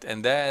perfect,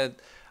 and then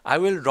I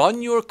will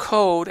run your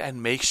code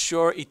and make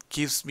sure it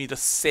gives me the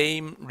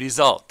same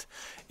result.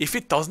 If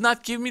it does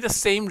not give me the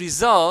same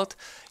result,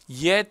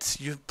 yet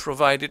you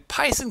provided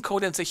Python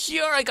code and say,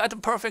 here I got the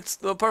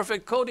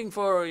perfect coding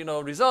for,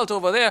 result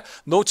over there,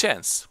 no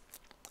chance.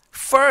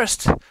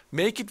 First,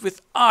 make it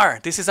with R.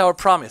 This is our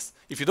promise.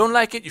 If you don't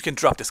like it, you can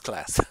drop this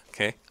class.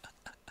 Okay.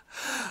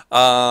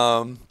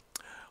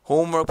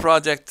 Homework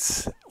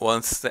project,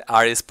 once the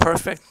R is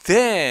perfect,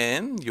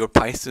 then your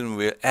Python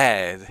will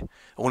add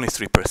only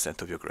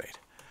 3% of your grade.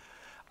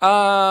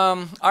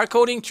 R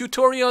coding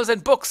tutorials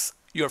and books.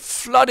 You're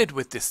flooded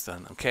with this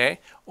then,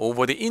 okay?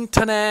 Over the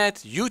internet,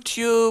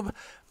 YouTube,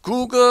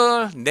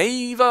 Google,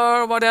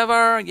 Naver,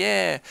 whatever,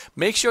 yeah.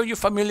 Make sure you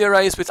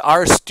familiarize with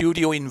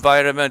RStudio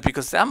environment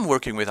because I'm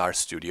working with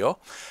RStudio.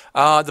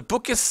 The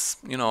book is,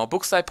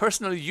 books I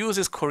personally use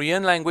is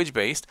Korean language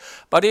based,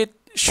 but it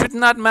should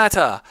not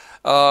matter.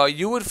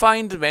 You would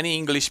find many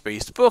English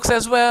based books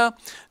as well.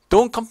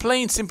 Don't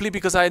complain simply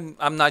because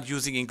I'm not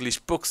using English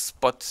books,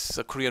 but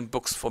Korean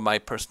books for my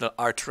personal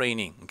art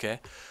training, okay?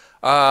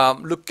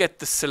 Look at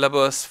the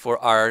syllabus for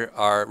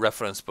our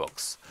reference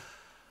books.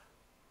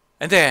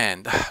 And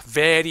then,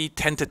 very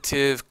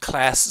tentative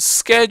class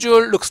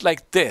schedule looks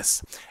like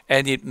this.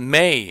 And it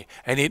may,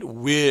 and it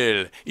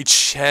will, it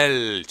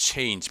shall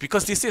change.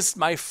 Because this is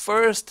my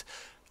first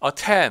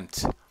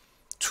attempt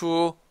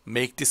to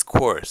make this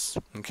course,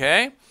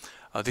 okay?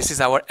 This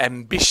is our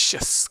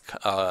ambitious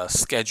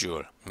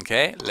schedule,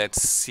 okay?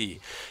 Let's see.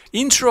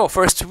 Intro,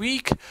 first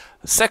week.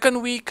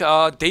 Second week,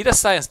 data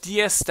science.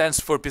 DS stands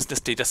for Business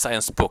Data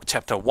Science book,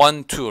 chapter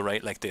 1, 2,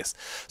 right? Like this.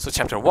 So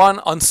chapter 1,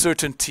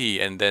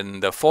 uncertainty, and then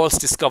the false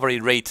discovery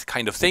rate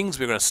kind of things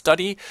we're going to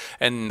study.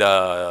 And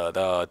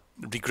the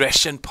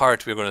regression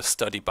part, we're going to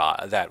study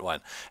that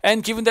one.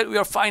 And given that we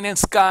are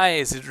finance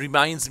guys, it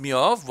reminds me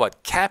of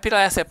what? Capital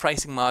asset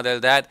pricing model,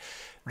 that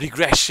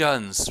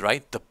regressions,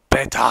 right? The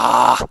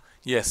beta.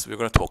 Yes, we're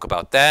going to talk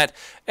about that.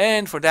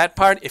 And for that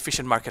part,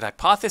 efficient market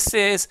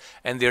hypothesis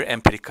and their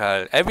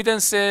empirical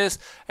evidences,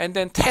 and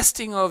then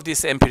testing of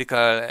these empirical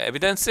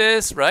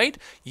evidences, right?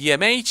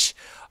 EMH.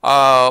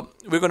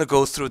 We're going to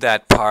go through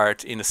that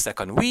part in the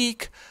second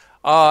week,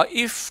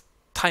 if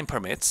time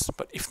permits.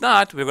 But if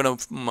not, we're going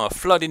to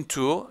flood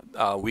into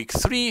week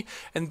 3,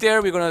 and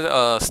there we're going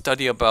to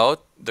study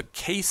about the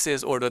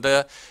cases or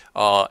the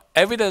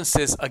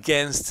evidences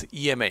against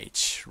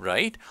EMH,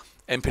 right?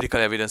 Empirical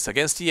evidence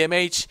against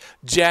EMH,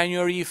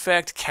 January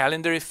effect,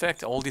 calendar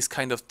effect, all these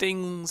kind of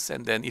things,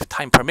 and then if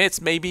time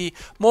permits, maybe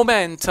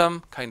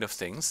momentum kind of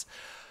things.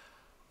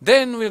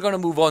 Then we're going to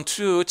move on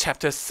to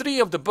chapter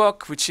 3 of the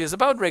book, which is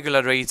about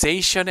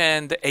regularization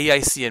and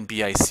AIC and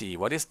BIC.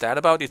 What is that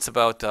about? It's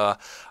about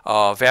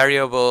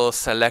variable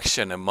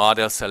selection and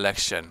model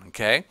selection,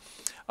 okay?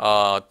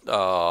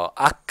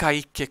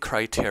 Akkaike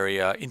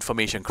criteria,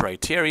 information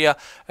criteria,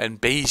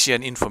 and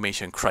Bayesian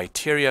information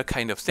criteria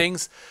kind of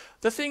things.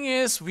 The thing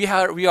is, we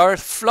are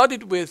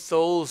flooded with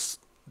those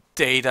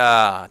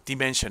data.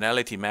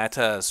 Dimensionality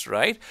matters,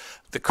 right?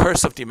 The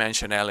curse of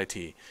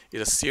dimensionality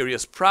is a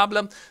serious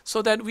problem,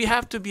 so that we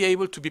have to be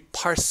able to be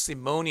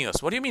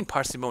parsimonious. What do you mean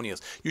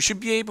parsimonious? You should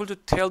be able to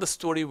tell the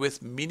story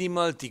with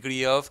minimal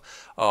degree of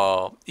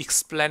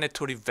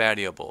explanatory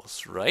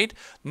variables, right?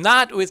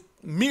 Not with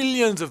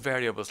millions of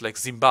variables like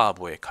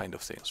Zimbabwe kind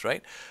of things,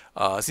 right?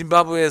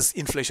 Zimbabwe's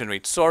inflation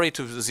rate. Sorry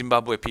to the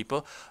Zimbabwe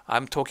people.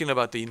 I'm talking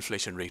about the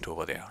inflation rate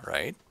over there,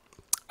 right?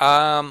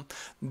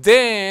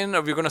 Then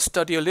we're going to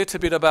study a little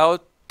bit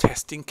about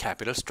testing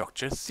capital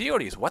structure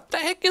theories. What the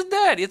heck is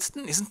that?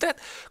 Isn't that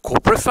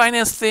corporate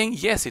finance thing?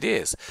 Yes, it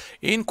is.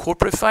 In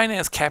corporate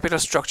finance, capital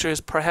structure is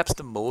perhaps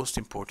the most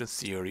important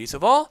theories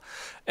of all.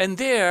 And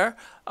there,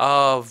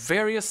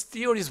 various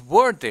theories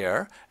were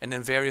there, and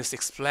then various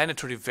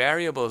explanatory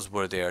variables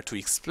were there to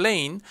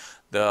explain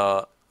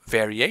the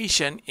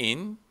variation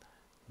in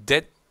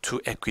debt to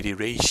equity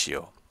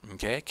ratio,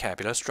 okay,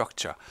 capital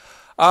structure.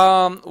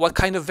 What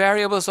kind of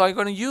variables are you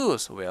going to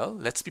use? Well,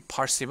 let's be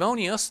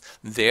parsimonious.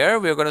 There,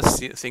 we're going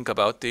to think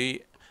about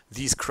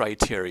these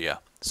criteria.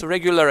 So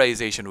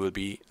regularization will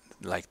be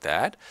like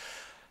that.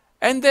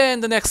 And then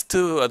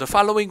the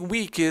following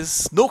week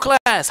is no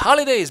class,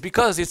 holidays,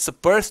 because it's the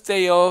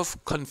birthday of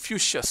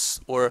Confucius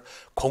or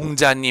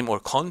공자님 or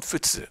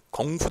Kongfuzi,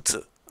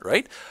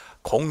 right?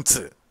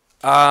 공즈,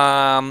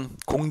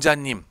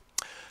 공자님.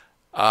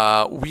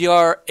 We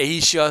are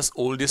Asia's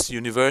oldest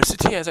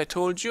university, as I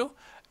told you,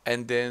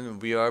 and then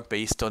we are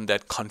based on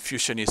that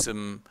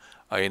Confucianism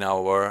in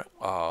our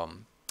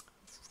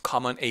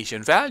common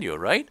Asian value,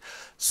 right?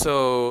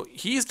 So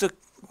he's the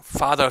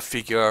father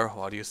figure,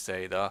 what do you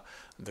say, the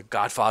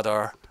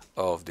godfather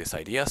of this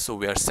idea. So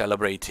we are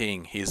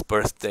celebrating his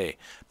birthday.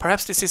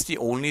 Perhaps this is the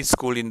only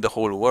school in the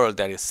whole world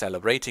that is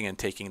celebrating and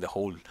taking the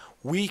whole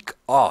week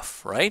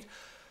off, right?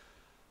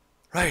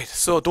 Right,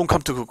 so don't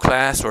come to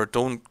class or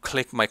don't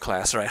click my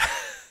class, right?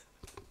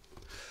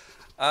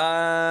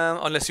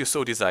 Unless you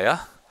so desire.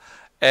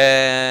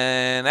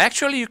 And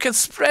actually, you can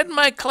spread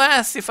my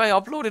class if I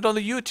upload it on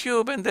the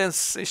YouTube and then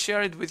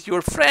share it with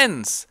your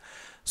friends,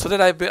 so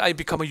that I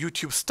become a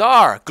YouTube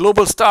star,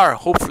 global star,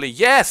 hopefully.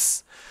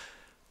 Yes,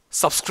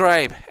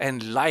 subscribe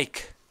and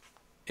like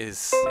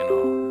is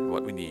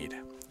what we need.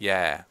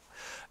 Yeah.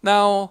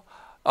 Now,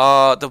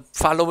 the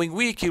following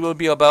week it will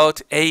be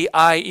about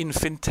AI in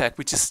fintech,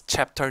 which is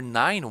chapter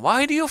 9.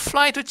 Why do you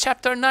fly to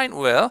chapter 9?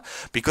 Well,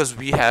 because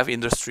we have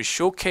industry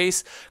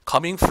showcase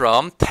coming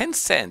from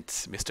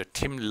Tencent. Mr.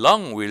 Tim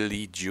Lung will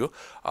lead you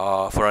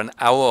for an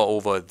hour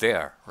over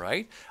there,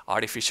 right?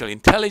 Artificial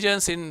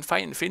intelligence in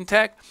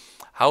fintech.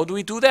 How do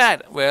we do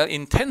that? Well,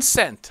 in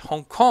Tencent,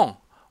 Hong Kong,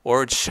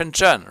 or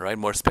Shenzhen, right?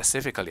 More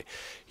specifically,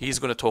 he's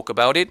going to talk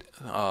about it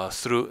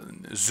through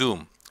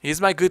Zoom. He's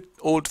my good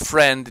old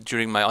friend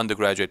during my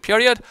undergraduate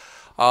period.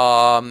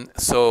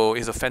 So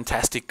he's a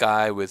fantastic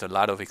guy with a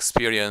lot of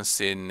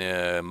experience in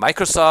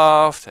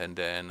Microsoft and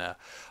then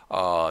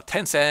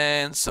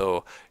Tencent.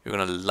 So you're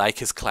going to like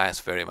his class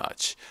very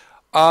much.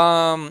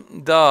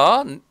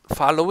 The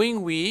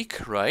following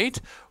week, right,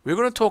 we're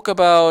going to talk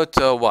about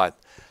what?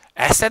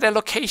 Asset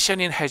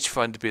allocation in hedge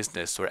fund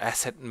business or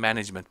asset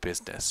management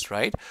business,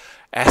 right?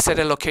 Asset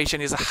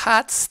allocation is a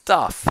hot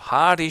stuff,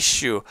 hot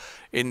issue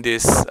in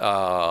this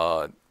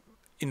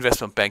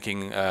investment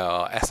banking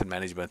asset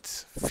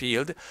management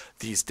field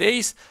these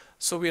days.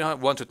 So we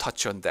want to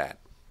touch on that.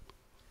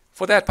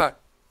 For that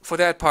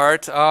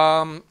part,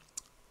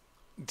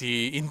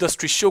 the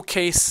industry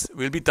showcase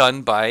will be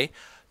done by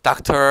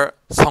Dr.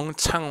 Song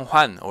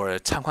Chang-hwan or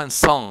Chang-hwan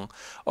Song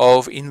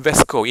of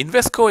Invesco.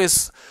 Invesco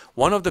is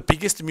one of the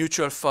biggest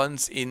mutual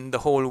funds in the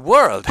whole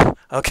world.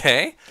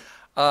 Okay,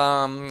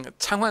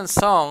 Chang-hwan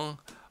Song.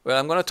 Well,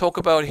 I'm going to talk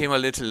about him a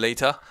little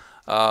later.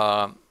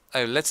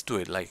 Let's do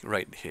it like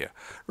right here.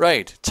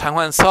 Right,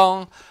 Chang-hwan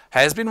Song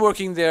has been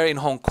working there in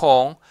Hong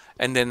Kong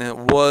and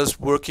then was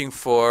working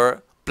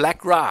for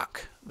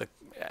BlackRock, the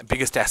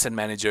biggest asset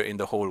manager in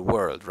the whole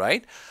world,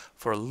 right?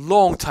 For a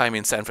long time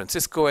in San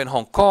Francisco and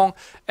Hong Kong,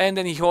 and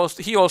then he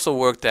also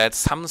worked at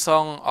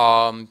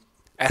Samsung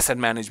Asset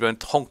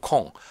Management Hong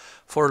Kong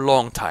for a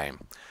long time.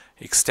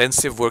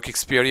 Extensive work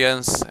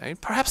experience,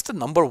 and perhaps the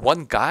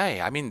 #1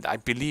 guy. I mean, I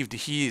believe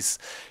he's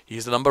the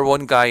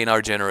 #1 guy in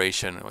our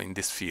generation in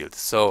this field.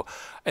 So,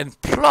 and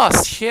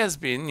plus he has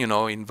been,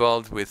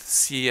 involved with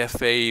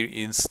CFA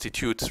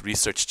Institute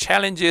research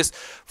challenges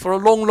for a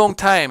long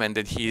time, and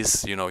then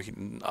he's, a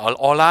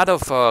lot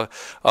of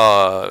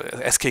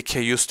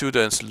SKKU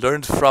students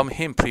learned from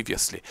him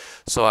previously.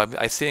 So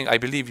I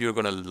believe you're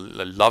gonna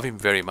love him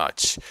very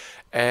much.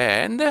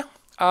 And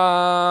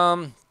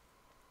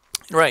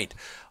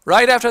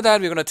Right after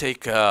that, we're going to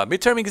take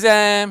midterm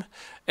exam,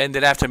 and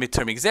then after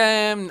midterm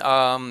exam,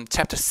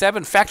 chapter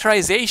 7,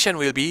 factorization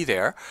will be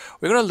there.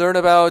 We're going to learn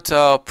about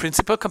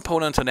principal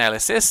component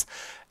analysis,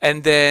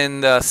 and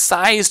then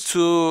size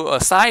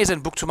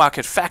and book to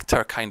market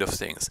factor kind of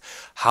things.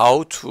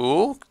 How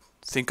to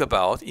think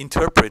about,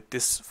 interpret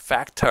this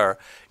factor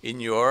in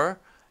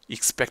your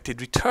expected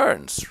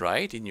returns,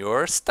 right? In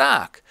your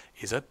stock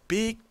is a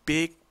big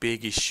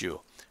issue.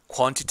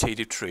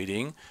 Quantitative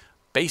trading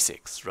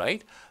basics,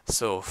 right?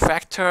 So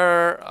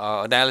factor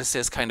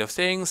analysis kind of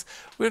things,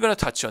 we're going to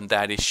touch on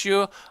that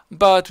issue,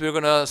 but we're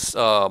going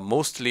to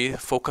mostly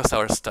focus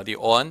our study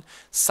on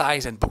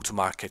size and book to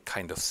market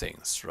kind of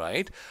things,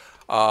 right?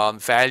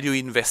 Value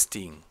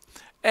investing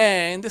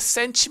and the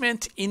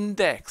sentiment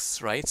index,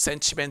 right?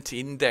 Sentiment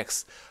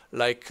index,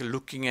 like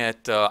looking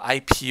at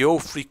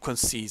IPO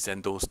frequencies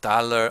and those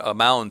dollar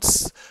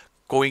amounts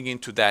going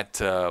into that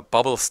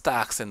bubble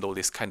stocks and all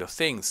these kind of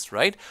things,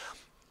 right?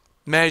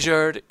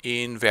 Measured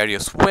in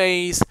various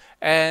ways,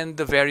 and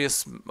the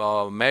various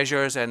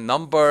measures and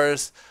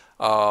numbers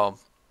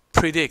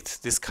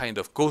predict this kind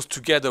of, goes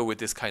together with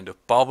this kind of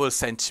bubble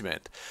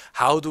sentiment.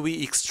 How do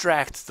we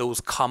extract those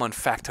common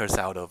factors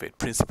out of it?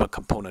 Principal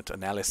component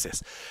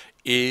analysis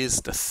is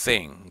the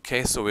thing.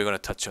 Okay, so we're going to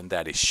touch on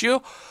that issue.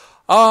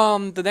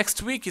 The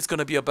next week is going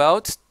to be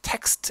about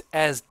text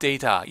as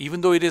data.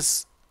 Even though it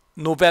is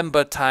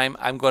November time,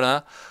 I'm going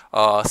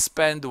to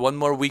spend one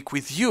more week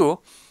with you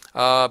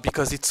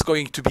because it's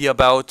going to be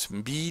about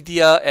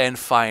media and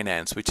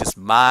finance, which is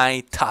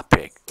my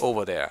topic.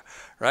 over there,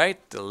 right?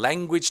 The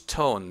language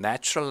tone,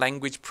 natural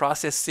language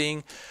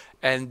processing,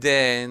 and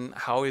then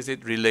how is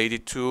it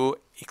related to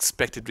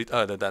expected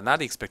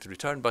not expected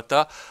return, but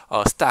the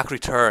stock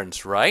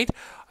returns, right?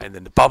 And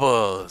then the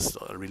bubbles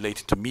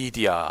related to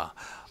media.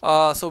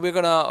 So we're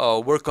gonna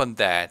work on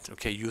that,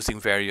 okay, using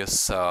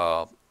various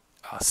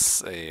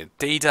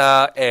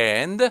data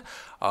and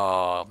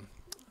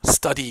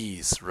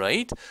studies,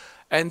 right?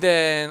 And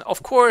then,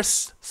 of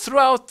course,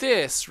 throughout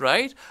this,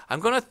 right, I'm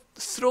gonna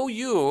throw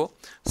you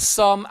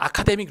some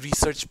academic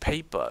research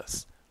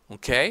papers,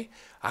 okay?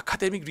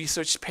 Academic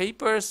research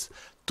papers.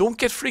 Don't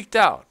get freaked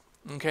out,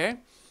 okay?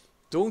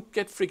 Don't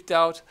get freaked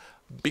out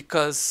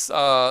because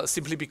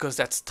simply because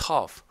that's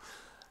tough.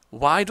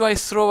 Why do I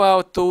throw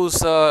out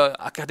those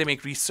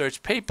academic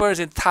research papers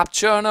in top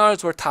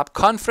journals or top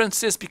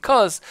conferences?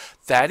 Because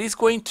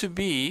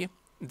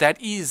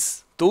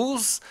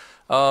those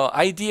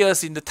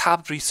ideas in the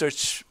top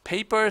research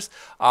papers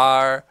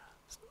are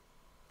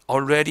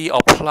already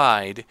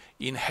applied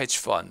in hedge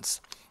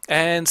funds.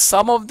 And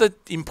some of the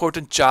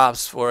important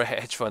jobs for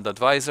hedge fund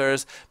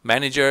advisors,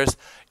 managers,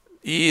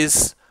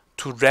 is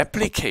to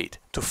replicate,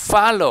 to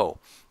follow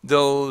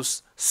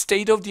those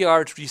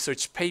state-of-the-art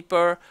research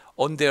paper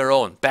on their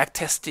own,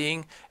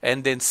 backtesting,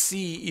 and then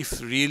see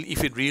if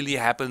it really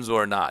happens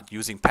or not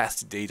using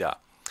past data.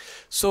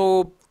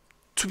 So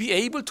to be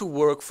able to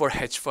work for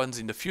hedge funds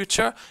in the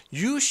future,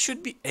 you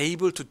should be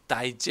able to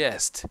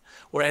digest,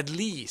 or at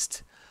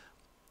least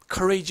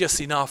courageous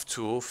enough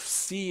to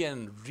see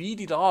and read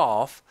it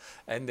off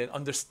and then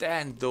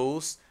understand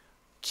those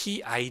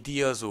key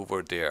ideas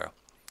over there.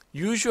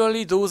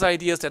 Usually those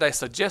ideas that I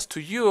suggest to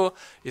you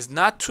is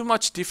not too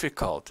much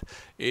difficult,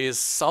 is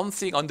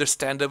something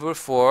understandable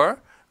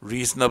for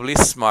reasonably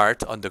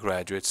smart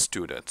undergraduate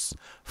students.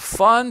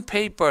 Fun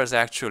papers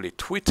actually,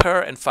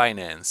 Twitter and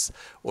finance,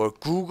 or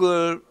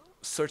Google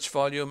search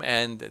volume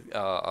and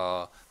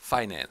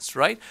finance,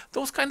 right?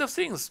 Those kind of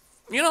things,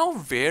 you know,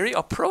 very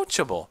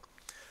approachable.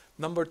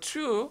 Number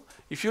two,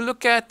 if you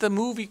look at the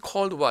movie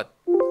called what?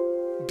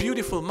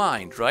 Beautiful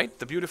Mind, right?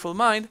 The Beautiful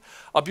Mind.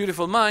 A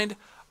Beautiful Mind.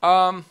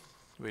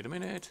 Wait a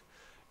minute.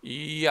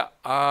 Yeah.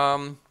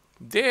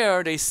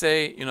 There they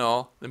say, you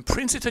know, in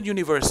Princeton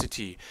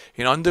University,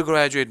 in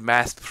undergraduate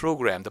math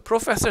program, the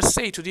professors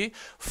say to the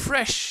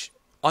fresh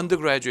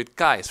undergraduate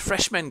guys,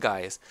 freshman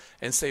guys,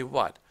 and say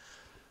what?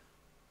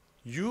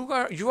 You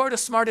are the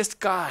smartest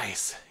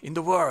guys in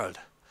the world.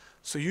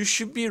 So you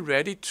should be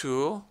ready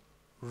to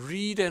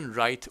read and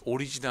write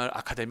original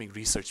academic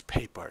research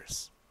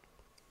papers.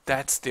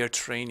 That's their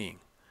training.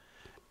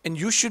 And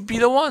you should be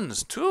the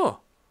ones too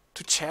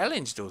to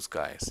challenge those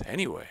guys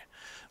anyway.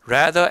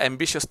 Rather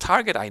ambitious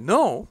target, I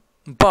know,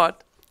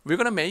 but we're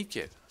going to make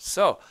it.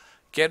 So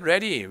get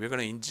ready. We're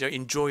going to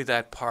enjoy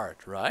that part,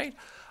 right?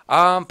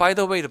 By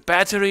the way, the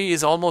battery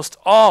is almost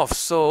off,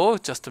 so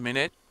just a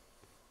minute.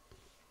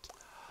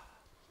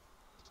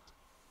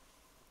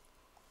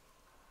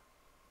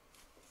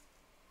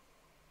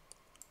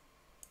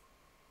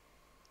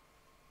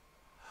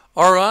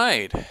 All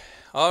right.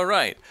 All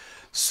right.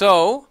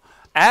 So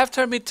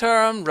after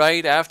midterm,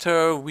 right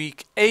after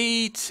week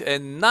 8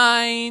 and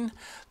 9,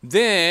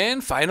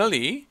 then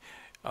finally,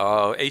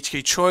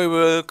 HK Choi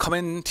will come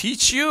and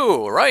teach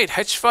you, right?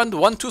 Hedge fund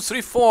 1, 2,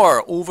 3,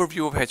 4,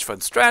 overview of hedge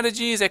fund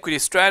strategies, equity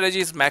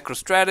strategies, macro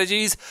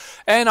strategies,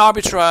 and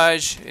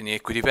arbitrage and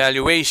equity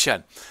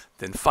valuation.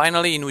 Then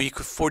finally, in week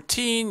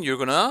 14, you're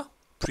gonna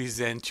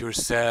present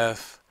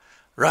yourself,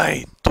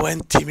 right?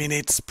 20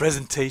 minutes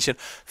presentation,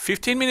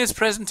 15 minutes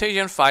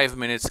presentation, 5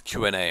 minutes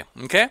Q&A,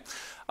 okay?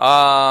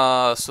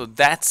 So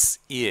that's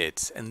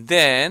it. And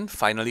then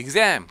final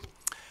exam.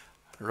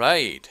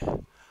 Right.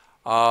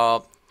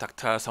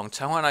 Dr. Song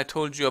Chang-hwan, I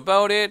told you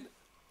about it.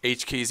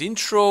 HK's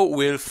intro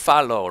will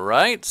follow,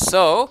 right?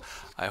 So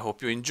I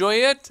hope you enjoy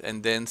it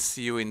and then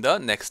see you in the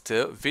next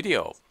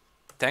video.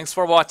 Thanks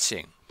for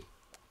watching.